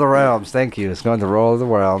Realms. World of Realms. Thank you. It's going to World of the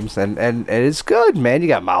Realms, and it's good, man. You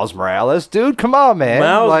got Miles Morales, dude. Come on, man.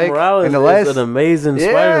 Miles like, Morales in the is last, an amazing yeah,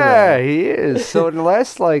 Spider-Man. he is. So in the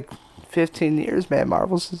last like 15 years, man,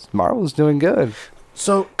 Marvel's doing good.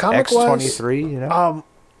 so comic wise, X-23, you know.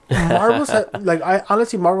 Marvel's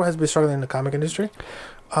honestly, Marvel has been struggling in the comic industry.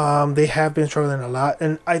 They have been struggling a lot,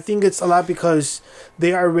 and I think it's a lot because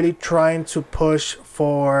they are really trying to push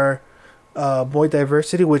for more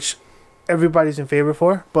diversity, which everybody's in favor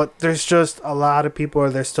for. But there's just a lot of people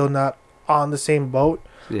they're still not on the same boat,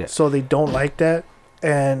 Yeah. so they don't like that.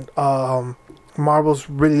 And Marvel's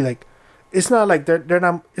really like, it's not like they're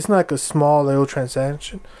not. It's not like a small little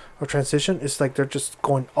transition. It's like they're just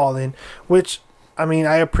going all in, which, I mean,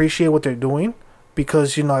 I appreciate what they're doing,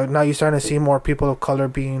 because, you know, now you're starting to see more people of color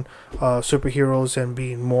being superheroes and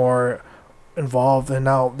being more involved, and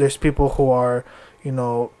now there's people who are, you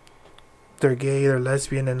know, they're gay, they're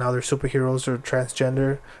lesbian, and now they're superheroes or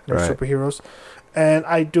transgender, they're Right. superheroes. And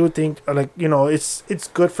I do think, like, you know, it's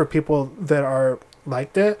good for people that are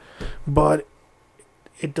like that, but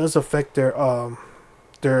it does affect their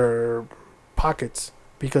pockets,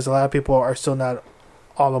 because a lot of people are still not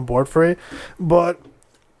all on board for it. But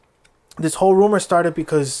this whole rumor started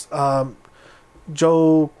because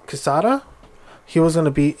Joe Quesada, he was going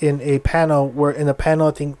to be in a panel where, in the panel,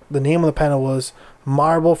 I think the name of the panel was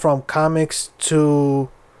Marvel from comics to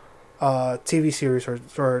TV series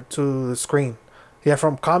or to the screen. Yeah,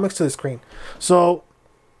 from comics to the screen. So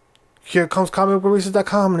here comes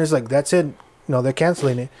comicbookresearch.com, and it's like, that's it. No, they're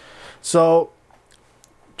canceling it. So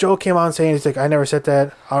Joe came out saying, he's like, I never said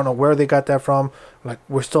that. I don't know where they got that from. Like,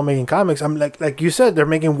 we're still making comics. I'm like you said, they're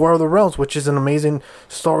making War of the Realms, which is an amazing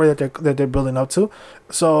story that they're building up to.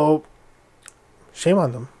 So shame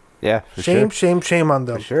on them. Yeah, for sure. Shame on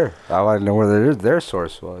them. For sure. I want to know where their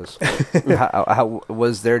source was. how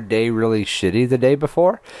was their day really shitty the day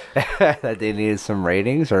before? That they needed some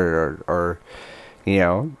ratings or you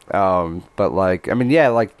know, but like, I mean, yeah,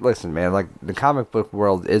 like, listen, man, like, the comic book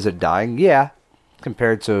world, is it dying? Yeah,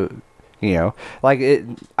 compared to, you know, like,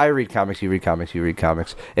 I read comics, you read comics, you read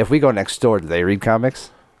comics. If we go next door, do they read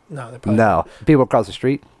comics? No, they probably No. People across the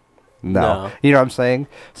street? No. You know what I'm saying?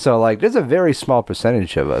 So, like, there's a very small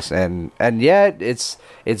percentage of us, and yet it's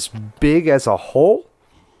big as a whole.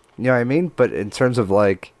 You know what I mean? But in terms of,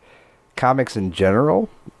 like, comics in general,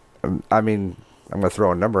 I mean, I'm going to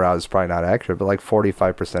throw a number out. It's probably not accurate, but like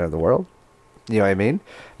 45% of the world. You know what I mean?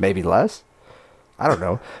 Maybe less. I don't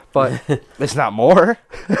know. But it's not more.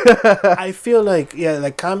 I feel like, yeah,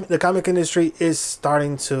 like the comic industry is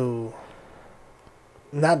starting to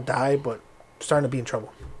not die, but starting to be in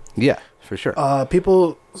trouble. Yeah, for sure.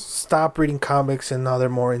 People stop reading comics, and now they're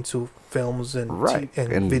more into films and Right.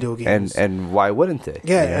 and video games. And why wouldn't they?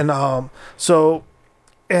 Yeah, You know? and so,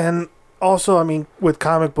 and also, I mean, with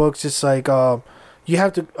comic books, it's like you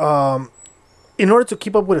have to in order to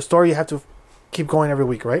keep up with a story, you have to keep going every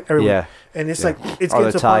week, right? Every Yeah. week. And it's Yeah. like, it's Or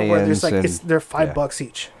getting the to a point where there's like, tie-ins they're yeah. $5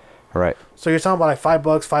 each. Right. So you're talking about like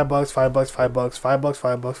 $5, $5, $5, $5,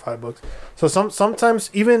 $5, $5. So sometimes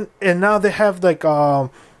even, and now they have like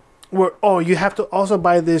where, oh, you have to also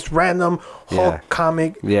buy this random Hulk Yeah.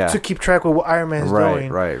 comic Yeah. to keep track of what Iron Man's doing.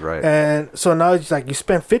 Right. And so now it's like you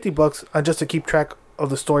spend $50 on just to keep track of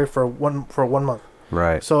the story for one month.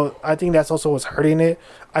 Right. So I think that's also what's hurting it.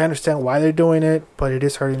 I understand why they're doing it, but it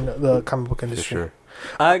is hurting the comic book For industry. sure.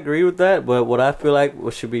 I agree with that, but what I feel like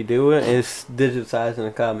what should be doing is digitizing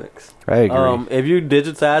the comics. I agree. If you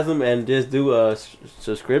digitize them and just do a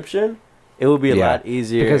subscription, it would be a Yeah. lot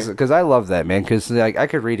easier. Because I love that, man. Because like I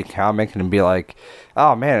could read a comic and be like,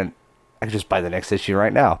 oh man, I could just buy the next issue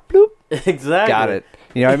right now. Bloop. Exactly. Got it.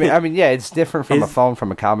 You know what I mean? I mean, yeah, it's different from a It's- phone,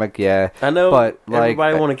 from a comic, yeah. I know, But, like,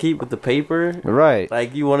 everybody want to keep with the paper. Right.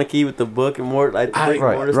 Like you want to keep with the book and more like the brick and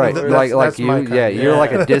Right, mortar right. stuff. That's- Like that's you, my kind. yeah, you're Yeah.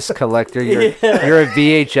 like a disc collector. You're Yeah. you're a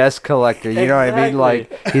VHS collector. You know what I mean?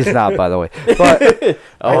 Like he's not, by the way. But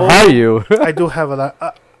Oh. are you? I do have a lot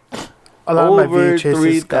of my Over VHS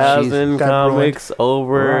 3,000 got comics,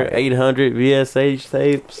 over Right. 800 VSH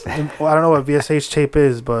tapes. Well, I don't know what VSH tape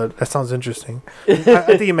is, but that sounds interesting. I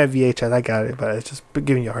think you meant VHS. I got it, but it's just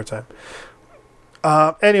giving you a hard time.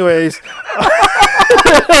 Anyways,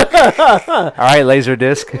 All right, laser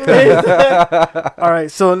disc. all right.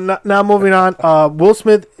 So now moving on. Will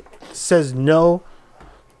Smith says no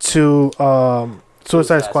to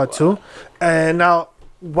Suicide Squad 2, and now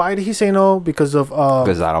why did he say no? Because of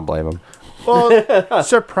Because I don't blame him. well,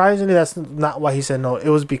 surprisingly, that's not why he said no. It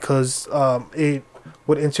was because it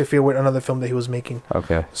would interfere with another film that he was making.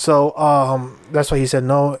 Okay. So that's why he said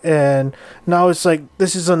no. And now it's like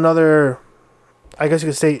this is another, I guess you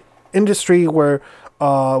could say, industry where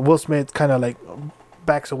Will Smith kind of like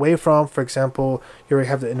backs away from. For example, you already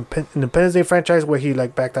have the Independence Day franchise where he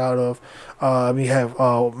like backed out of. You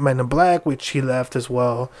have Men in Black, which he left as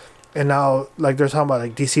well. And now like they're talking about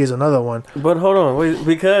like DC is another one. But hold on, wait,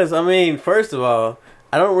 because I mean, first of all,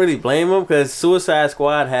 I don't really blame him because Suicide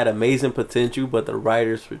Squad had amazing potential, but the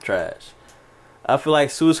writers were trash. I feel like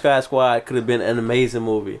Suicide Squad could have been an amazing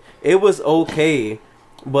movie. It was okay,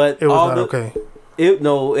 but It was all not the, okay. It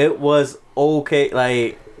was okay.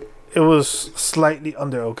 Like It was slightly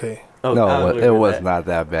under okay. oh, No, I'll agree it with was that. not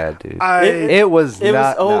that bad, dude. It was It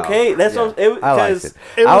not. was okay. No. That's Yeah. what it I liked because it.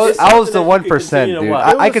 It I was was something the that you 1%, could continue to dude.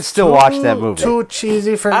 watch. I could still watch that movie. Too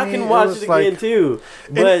cheesy for me. I can watch was it again too.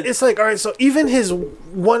 And But it's like, all right, so even his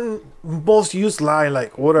one most used line,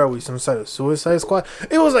 like, what are we, some sort of Suicide Squad?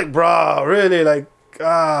 It was like, bro, really, like,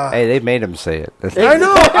 Hey, they made him say it. I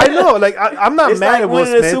know. Like, I'm not it's mad like at Will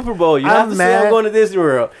winning a Smith. Super Bowl. You I'm have to say mad. I'm going to Disney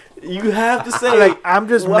World. You have to say. Like, I'm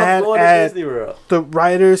just well, mad going to at Disney World. the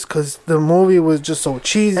writers because the movie was just so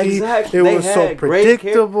cheesy. Exactly. It They was had so great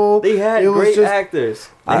predictable. They had it was great just, actors.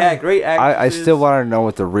 They I- had great actors. I still want to know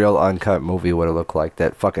what the real uncut movie would have looked like.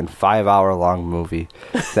 That fucking 5-hour long movie.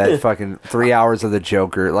 That fucking 3 hours of the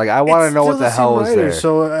Joker. Like, I want to it's know still what the hell same was writer, there.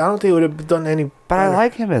 So I don't think it would have done any. But I better.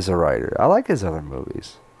 like him as a writer. I like his other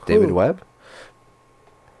movies. David Who? Webb?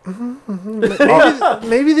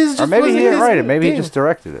 Maybe this just Or maybe wasn't he didn't his write it. Maybe he thing. just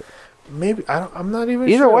directed it. Maybe I'm not even.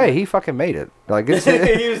 Either sure. way, he fucking made it. Like, it's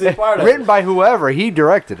he was a part of written it. by whoever. He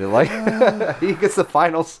directed it. Like, he gets the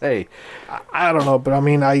final say. I don't know, but I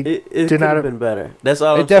mean, It did could not have been better. That's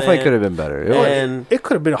all. It I'm definitely saying. could have been better. It was- And it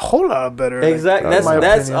could have been a whole lot better. like, exactly. in That's my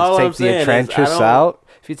that's opinion. all I'm take the saying. is I Atlantis don't- out.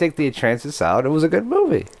 If you take the Atlantis out, it was a good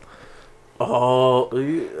movie. Oh,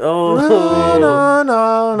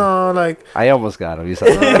 No. Like, I almost got him. You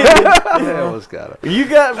said I almost got him. You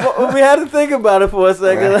got. We had to think about it for a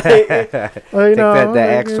second. Like, Take that like,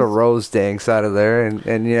 extra rose dance out of there,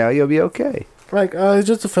 and you know you'll be okay. like it's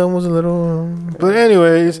just the film was a little. But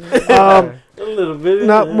anyways, a little bit.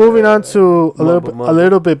 now moving on to Mumble. a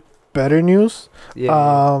little bit better news.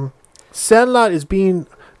 Yeah, Sandlot is being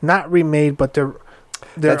not remade, but they're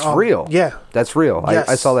That's real. Yeah, that's real. Yes.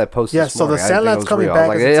 I saw that post. Yes, This so the morning. I didn't think it Sandlot's was coming real. back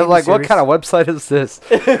Like, as a TV I'm like, what series. kind of website is this?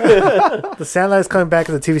 the Sandlot is coming back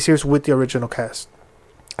as a TV series with the original cast.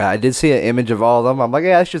 I did see an image of all of them. I'm like,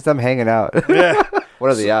 yeah, it's just them hanging out. Yeah. What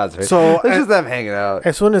are the odds? Right? So it's just them hanging out.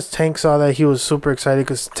 as soon as Tank saw that, he was super excited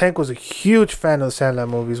because Tank was a huge fan of the Sandlot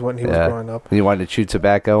movies when he was Yeah. growing up. You wanted to chew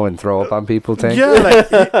tobacco and throw up on people, Tank?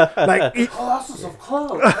 Yeah, like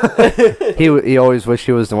He always wished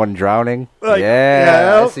he was the one drowning. Like,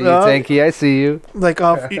 yeah, I see you, yeah. Tanky. I see you. like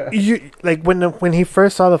you like when he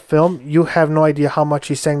first saw the film, you have no idea how much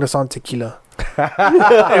he sang the song Tequila.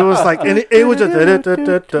 It was like, and it was just,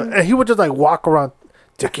 and he would just like walk around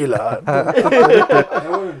Tequila.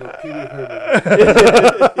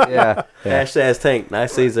 Yeah. Hashtag Tank.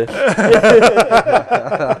 Nice Caesar.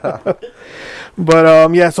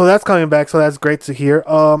 But yeah, so that's coming back, so that's great to hear.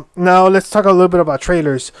 Now let's talk a little bit about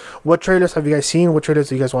trailers. What trailers have you guys seen? What trailers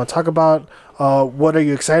do you guys want to talk about? What are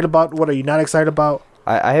you excited about? What are you not excited about?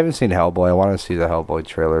 I haven't seen Hellboy. I want to see the Hellboy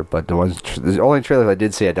trailer, but the only trailers I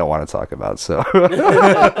did see, I don't want to talk about. So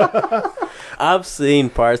I've seen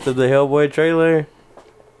parts of the Hellboy trailer.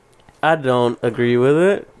 I don't agree with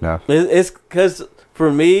it. no, It's because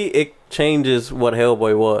for me, it changes what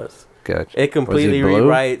Hellboy was. good. It completely blue?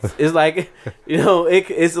 rewrites. It's like,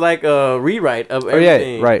 it's like a rewrite of Oh yeah,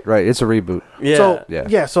 everything. right. It's a reboot. Yeah. So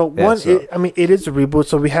Yeah. so Yeah, one, so- it is a reboot,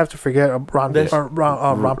 so we have to forget Ron That's-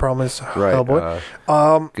 Perlman's Right. Hellboy.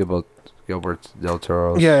 Gilbert Del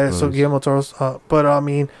Toro. Yeah, so Guillermo Toro's. But I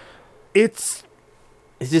mean, it's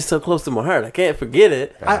it's just so close to my heart. I can't forget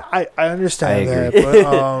it. I understand I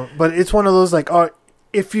that, but it's one of those like,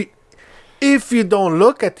 if you don't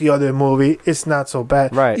look at the other movie, it's not so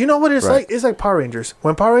bad. Right. You know what it's Right. like? It's like Power Rangers.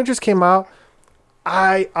 When Power Rangers came out,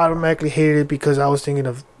 I automatically hated it because I was thinking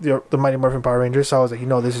of the Mighty Morphin Power Rangers. So I was like,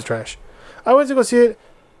 this is trash. I went to go see it.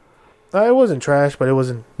 It wasn't trash, but it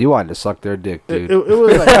wasn't. You wanted to suck their dick, It, dude. it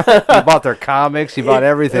was like You bought their comics. You bought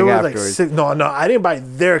everything It was afterwards. like sick. No, I didn't buy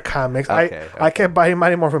their comics. Okay, I kept buying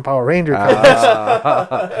Mighty Morphin Power Ranger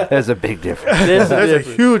comics. There's a big difference. There's a There's a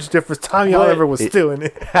difference. huge difference. Tommy But Oliver was still in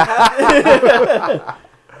it.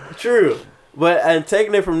 True. But and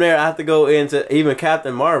taking it from there, I have to go into even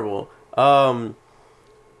Captain Marvel.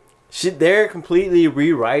 They're completely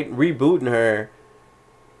rebooting her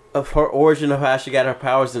of her origin of how she got her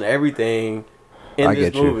powers and everything in I this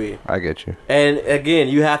get movie. you. I get you. And again,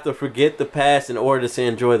 you have to forget the past in order to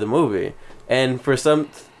enjoy the movie. And for some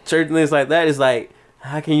certain things like that, it's like,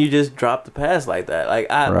 how can you just drop the past like that? Like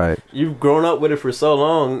Right. you've grown up with it for so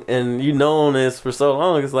long, and you've known this for so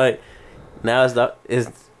long. It's like now is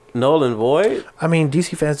null and void. I mean,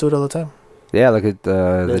 DC fans do it all the time. Yeah, look at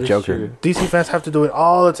That the is Joker. true. DC fans have to do it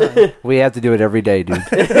all the time. We have to do it every day, dude.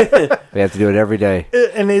 We have to do it every day.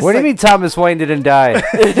 And it's What do you like, mean Thomas Wayne didn't die?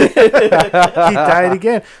 he died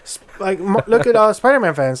again? Like, look at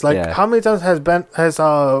Spider-Man fans. Like, Yeah. how many times has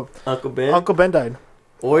Uncle Ben, Uncle Ben died?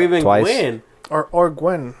 or even Twice. Gwen. Or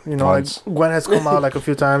Gwen? Once. Like Gwen has come out like a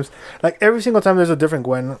few times. Like every single time there's a different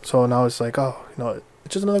Gwen. So now it's like, it's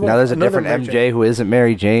just another Gwen. Now there's a another different Mary MJ Jane. who isn't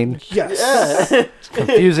Mary Jane. Yes. Yeah,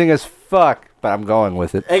 Confusing as fuck, but I'm going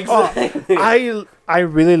with it. exactly. I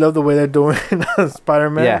really love the way they're doing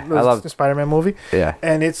Spider-Man. Yeah, I love- the Spider-Man movie, Yeah,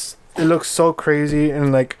 and it looks so crazy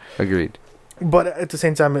and like, agreed. but at the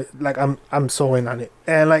same time, like I'm so in on it.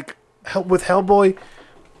 And like with Hellboy,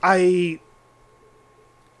 I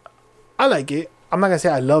like it. I'm not gonna say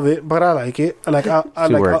I love it, but I like it. Like I See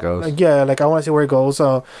like where it goes. like, yeah, like I want to see where it goes.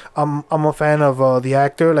 I'm a fan of the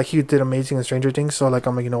actor. Like he did amazing in Stranger Things. So like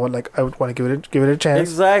I'm like, you know what, like I would want to give it a chance.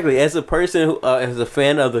 Exactly. As a person who, as a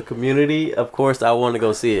fan of the community, of course, I want to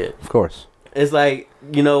go see it. Of course. It's like,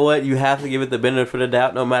 you know what? You have to give it the benefit of the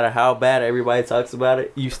doubt. No matter how bad everybody talks about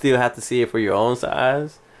it, you still have to see it for your own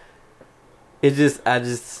eyes. I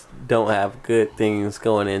just don't have good things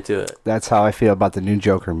going into it. That's how I feel about the new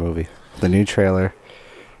Joker movie. The new trailer.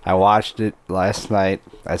 I watched it last night.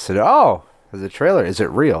 I said, "Oh, the trailer, is it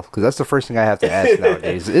real?" Because that's the first thing I have to ask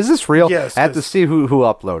nowadays. Is this real? Yes, I have to see who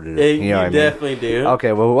uploaded it. You know what I mean? definitely do.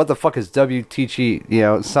 Okay, well, what the fuck is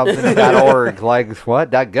WTG? Something.org? Like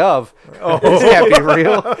what? .gov? Oh, this can't be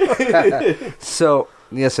real. So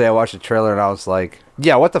yesterday I watched the trailer and I was like,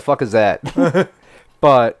 "Yeah, what the fuck is that?"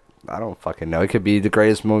 But I don't fucking know. It could be the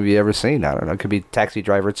greatest movie you ever seen. I don't know. It could be Taxi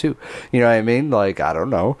Driver 2. You know what I mean? Like, I don't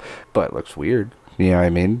know. But it looks weird. You know what I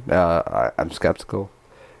mean? I'm skeptical.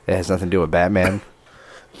 It has nothing to do with Batman.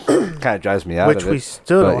 Kind of drives me out Which of it. we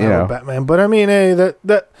still But, don't you have know. a Batman. But I mean, hey,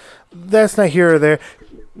 that's not here or there.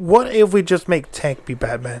 What if we just make Tank be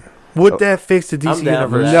Batman? Would that fix the DC I'm down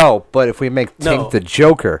for universe? that. No, but if we make Tank No. the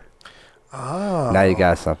Joker, Oh. now you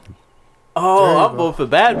got something. There Oh, you I'll go. vote for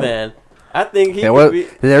Batman. I think he Yeah, could be.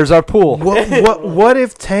 there's our pool. What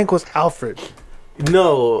if Tank was Alfred?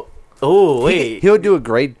 No. Oh, wait. He'll do a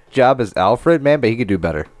great job as Alfred, man, but he could do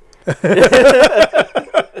better.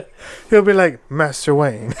 He'll be like Master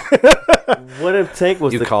Wayne. What if Tank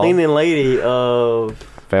was You the call? cleaning lady of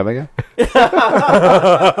Family Guy?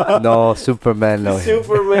 No, Superman, no.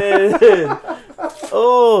 Superman?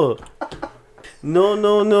 Oh. No.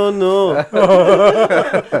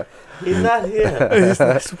 He's not here. He's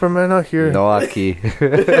like, Superman not here. No Aki.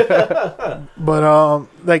 But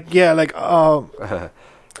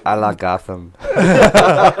I like Gotham.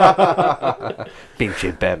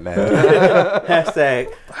 Pinche Batman.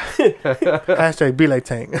 Hashtag hashtag be like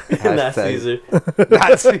Tank. not Hashtag Caesar.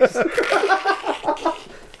 Nazis.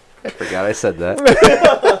 I forgot I said that.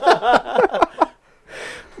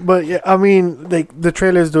 But yeah, I mean, like the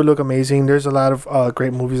trailers do look amazing. There's a lot of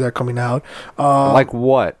great movies that are coming out. Like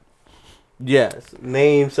what? Yes.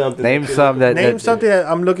 Name something. Name some that. name that- something that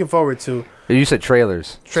I'm looking forward to. You said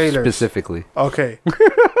trailers. Trailers. Specifically. Okay.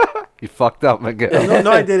 You fucked up, my guy.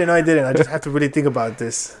 No, I didn't. I just have to really think about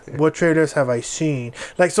this. What trailers have I seen?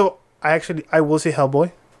 Like, so I will see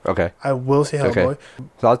Hellboy. Okay. I will see Okay. Hellboy.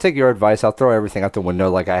 So I'll take your advice. I'll throw everything out the window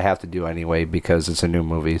like I have to do anyway because it's a new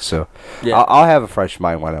movie. So Yeah. I'll have a fresh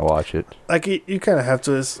mind when I watch it. Like you kind of have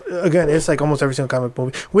to. It's like almost every single comic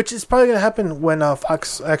movie, which is probably gonna happen when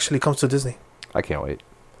Fox actually comes to Disney. I can't wait.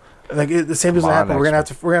 Like the same is Come gonna on, happen. We're gonna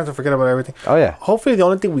have to forget about everything. Oh, yeah. Hopefully, the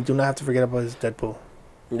only thing we do not have to forget about is Deadpool.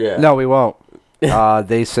 Yeah. No, we won't.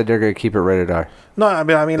 They said they're going to keep it rated R. No, I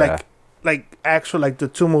mean, Yeah. like actual like the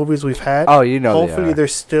two movies we've had. Oh, you know hopefully they are. they're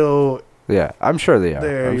still Yeah, I'm sure they are.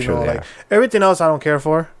 there. I'm You sure know, they like everything else I don't care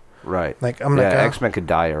for. are. Right. Like I'm Yeah, like X-Men could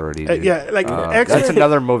die already. Dude. yeah, like That's X-Men.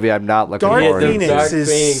 another movie I'm not looking Dark forward Phoenix to. Dark is-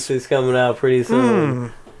 Phoenix is coming out pretty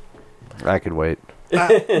soon. I could wait.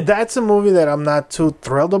 That's a movie that I'm not too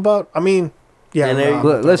thrilled about. I mean, yeah. And I'm they- not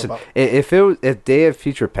thrilled Listen, about. if Day of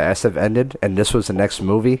Future Past have ended and this was the next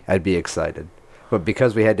movie, I'd be excited. But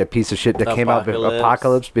because we had that piece of shit that came out,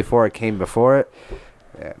 Apocalypse, before it came before it,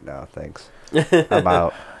 yeah, no, thanks. I'm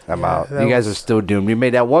out. I'm Yeah, out. that You guys was- are still doomed. You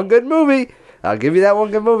made that one good movie. I'll give you that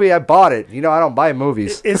one good movie. I bought it. You know, I don't buy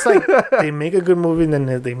movies. It's like they make a good movie and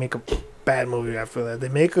then they make a bad movie after that. They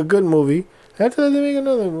make a good movie. After that, they make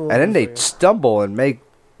another movie. And then they stumble and make,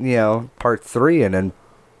 part 3 and then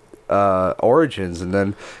Origins and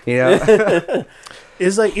then,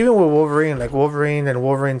 It's like even with Wolverine, like Wolverine and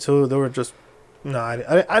Wolverine 2, they were just no.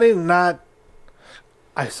 I did not.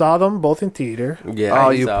 I saw them both in theater. Yeah. oh,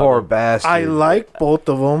 I you saw poor them. bastard. I liked both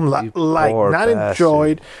of them. You Like poor not bastard.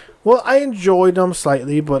 enjoyed. Well, I enjoyed them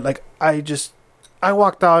slightly, but like I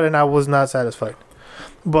walked out and I was not satisfied.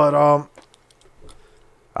 But Obviously.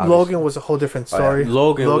 Logan was a whole different Oh, yeah. story.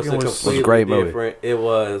 Logan was a was- completely great movie. different. It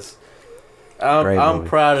was. Great I'm movie.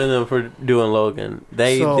 proud of them for doing Logan.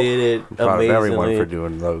 They So- did it I'm proud of everyone amazingly. for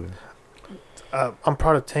doing Logan. I'm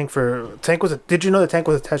proud of Tank for Tank was. Did you know that Tank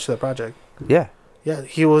was attached to the project? Yeah. Yeah,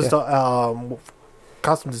 he was the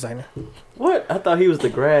costume designer. What? I thought he was the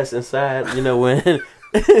grass inside. You know when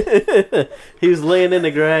he was laying in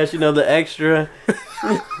the grass. You know the extra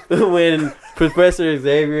when Professor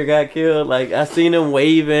Xavier got killed. Like I seen him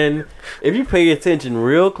waving. If you pay attention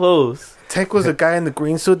real close, Tank was the guy in the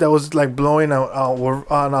green suit that was like blowing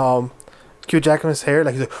on Hugh Jackman's hair.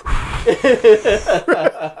 Like he's like,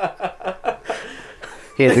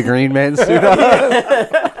 He had the Green Man suit on.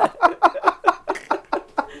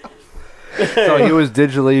 So he was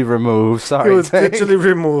digitally removed. Sorry, He was Tank. digitally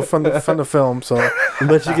removed from the film. So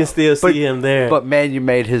But you can still see him there. But man, you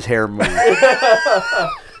made his hair move.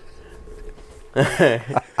 It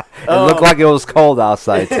looked like it was cold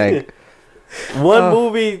outside, Tank. One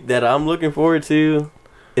movie that I'm looking forward to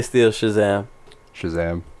is still Shazam.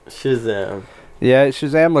 Shazam. Shazam. Yeah,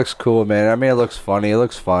 Shazam looks cool, man. I mean, it looks funny. It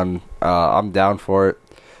looks fun. I'm down for it.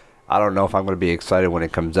 I don't know if I'm going to be excited when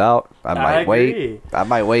it comes out. I might wait. I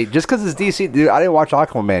might wait. Just because it's DC. Dude, I didn't watch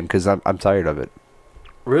Aquaman because I'm tired of it.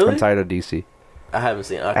 Really? I'm tired of DC. I haven't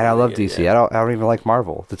seen Aquaman And I love yet, DC. yet. I don't even like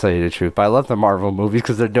Marvel, to tell you the truth. But I love the Marvel movies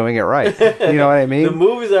because they're doing it right. You know what I The mean?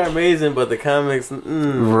 movies are amazing, but the comics,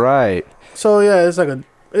 Right. So yeah, it's like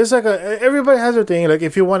a everybody has their thing. Like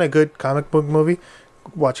if you want a good comic book movie,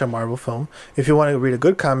 watch a Marvel film. If you want to read a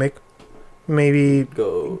good comic, maybe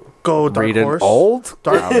go. Dark Read Horse. an old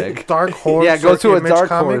Dark comic. Dark Horse. Yeah, go or to a Image Dark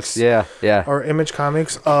Comics, Horse. Yeah, yeah. Or Image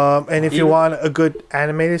Comics. And if you Even- want a good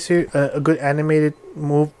animated a good animated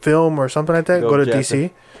film or something like that, go to Jackson.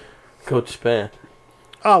 DC. Go to Japan.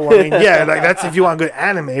 Oh well, I mean, yeah, like that's if you want good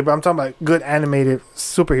anime. But I'm talking about good animated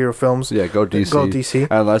superhero films. Yeah, go DC. Go DC.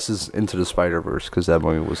 Unless it's Into the Spider-Verse, because that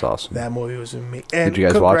movie was awesome. That movie was amazing. And you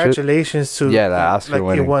guys watch it? congratulations to Yeah, the Oscar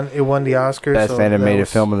winning. It won the Oscar. Best so that animated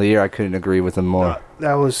was- film of the year. I couldn't agree with them more.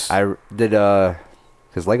 That was I did,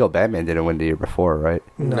 because Lego Batman didn't win the year before, right?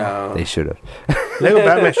 No. They should have. Lego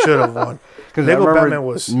Batman should have won. Because Lego Batman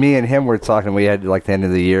was- me and him were talking. We had like the end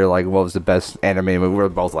of the year, like what was the best anime movie? We were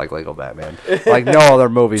both like Lego Batman. Like no other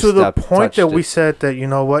movies. To the point that touched we it. said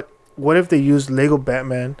that what if they used Lego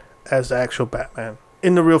Batman as the actual Batman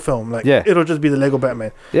in the real film? Like Yeah. it'll just be the Lego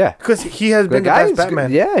Batman Yeah. because he has The been the guy's best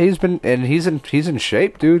Batman. Yeah, he's been, and he's in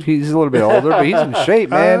shape, dude. He's a little bit older, but he's in shape,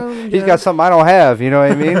 man. He's Yeah. got something I don't have. You know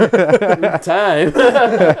what I mean? Time.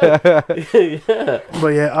 Yeah. But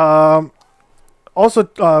yeah,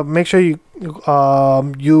 also make sure you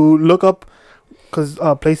look up because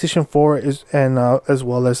PlayStation 4 is and as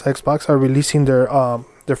well as Xbox are releasing their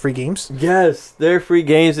free games. Yes, they're free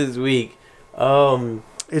games this week.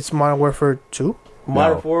 It's Modern Warfare 2,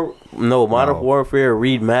 Modern Warfare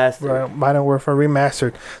Remastered. right? Modern Warfare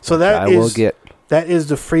Remastered. So Which I that will is get. that is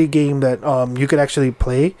the free game that you could actually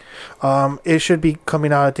play. It should be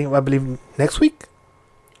coming out, I believe next week.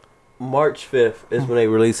 March 5th is when they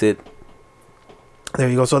release it. There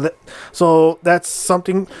you go. So that's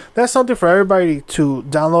something for everybody to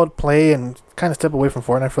download, play, and kind of step away from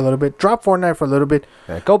Fortnite for a little bit. Drop Fortnite for a little bit.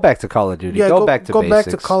 Yeah, go back to Call of Duty. Yeah, go back to go basics.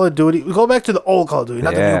 back to Call of Duty. Go back to the old Call of Duty,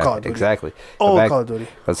 not the new Call of Duty. Exactly. Old back- Call of Duty.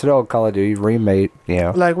 That's the old Call of Duty remade. You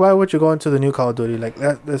know, Like, why would you go into the new Call of Duty? Like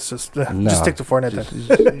that's just No. just stick to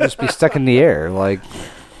Fortnite then. just be stuck in the air. Like,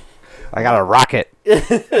 I got a rocket.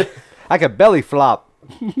 I could belly flop.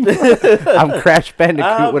 I'm Crash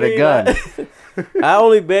Bandicoot with a gun. I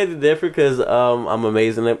only bet the difference because I'm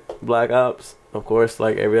amazing at Black Ops, of course,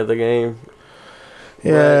 like every other game.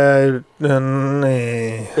 Yeah.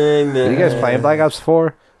 Are you guys playing Black Ops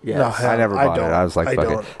 4? Yes. No, I never bought it. don't. I was like, fuck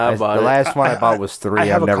don't. it. I bought the it. last one I bought was 3. I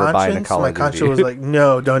have I'm never buying a conscience. Call My of conscience Duty. was like,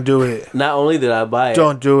 no, don't do it. Not only did I buy it,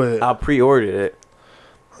 Don't do it. I pre-ordered it.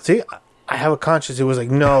 See, I have a conscience. It was like,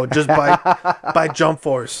 no, just buy Jump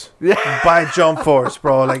Force. Buy Jump Force,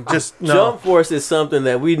 bro. Like, just no. Jump Force is something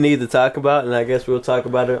that we need to talk about, and I guess we'll talk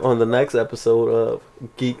about it on the next episode of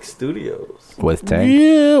Geek Studios. With Tank.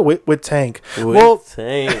 Yeah, with Tank. With Well-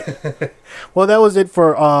 Tank. Well, that was it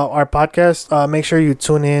for our podcast. Make sure you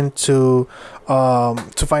tune in to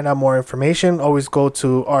find out more information. Always go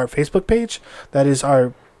to our Facebook page. That is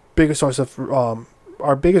our biggest source of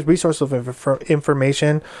our biggest resource of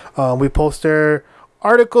information. We post there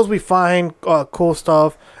articles we find, cool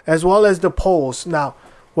stuff, as well as the polls. Now,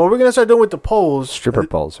 what we're gonna start doing with the polls, Stripper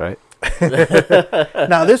poles, right?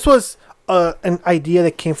 now this was an idea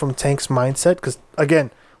that came from Tank's mindset, because again,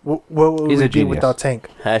 what would He's we a be genius. without Tank?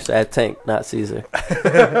 Hashtag Tank, not Caesar.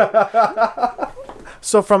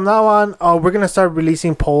 So from now on, we're gonna start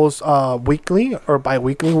releasing polls weekly or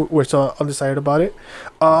bi-weekly. We're still undecided about it.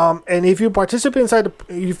 And if you participate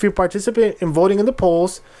in voting in the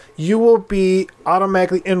polls, you will be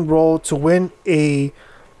automatically enrolled to win a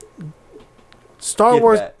Star Get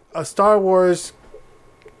Wars back. Star Wars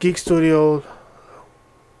Geek Studio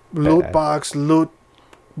loot Bad. box, loot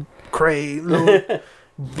crate, loot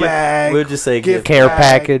bag. We'll just say gift gift. Care bag,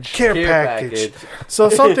 package. care Care package. So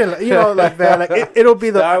something like that. Like it'll be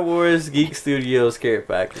the Star Wars Geek Studios care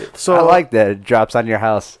package. so I like that. It drops on your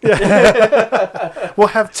house. we'll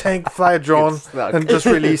have Tank fly a drone It's not and just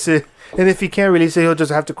release it. And if he can't release it, he'll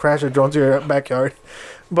just have to crash a drone to your backyard.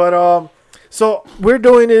 But so we're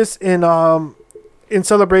doing this in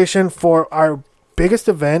celebration for our biggest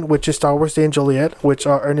event, which is Star Wars Day in Joliet, which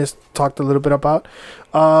Ernest talked a little bit about,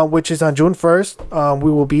 which is on June 1st.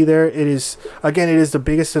 We will be there. It is the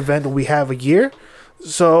biggest event we have a year.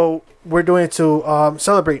 So we're doing it to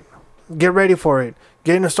celebrate. Get ready for it.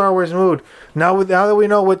 Get in the Star Wars mood. Now that we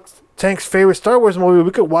know what Tank's favorite Star Wars movie, we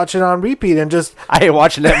could watch it on repeat and just... I ain't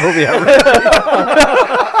watching that movie.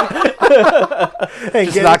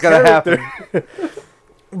 It's not going to happen.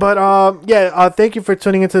 But thank you for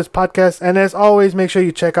tuning into this podcast, and as always, make sure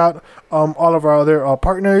you check out all of our other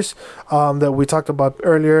partners that we talked about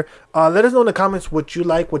earlier. Let us know in the comments what you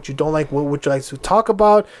like, what you don't like, what would you like to talk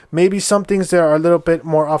about. Maybe some things that are a little bit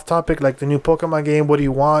more off topic, like the new Pokemon game. What do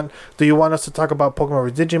you want? Do you want us to talk about Pokemon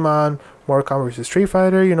vs Digimon, Mortal Kombat vs Street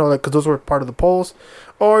Fighter? Because those were part of the polls.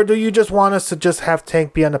 Or do you just want us to just have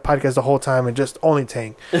Tank be on the podcast the whole time and just only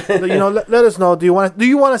Tank? Let us know. Do you want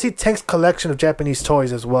to see Tank's collection of Japanese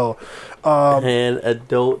toys as well? And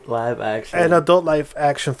adult live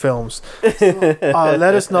action films.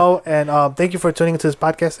 Let us know, and thank you for tuning into this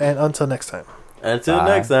podcast, and until next time. Until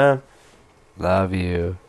next time. Love you.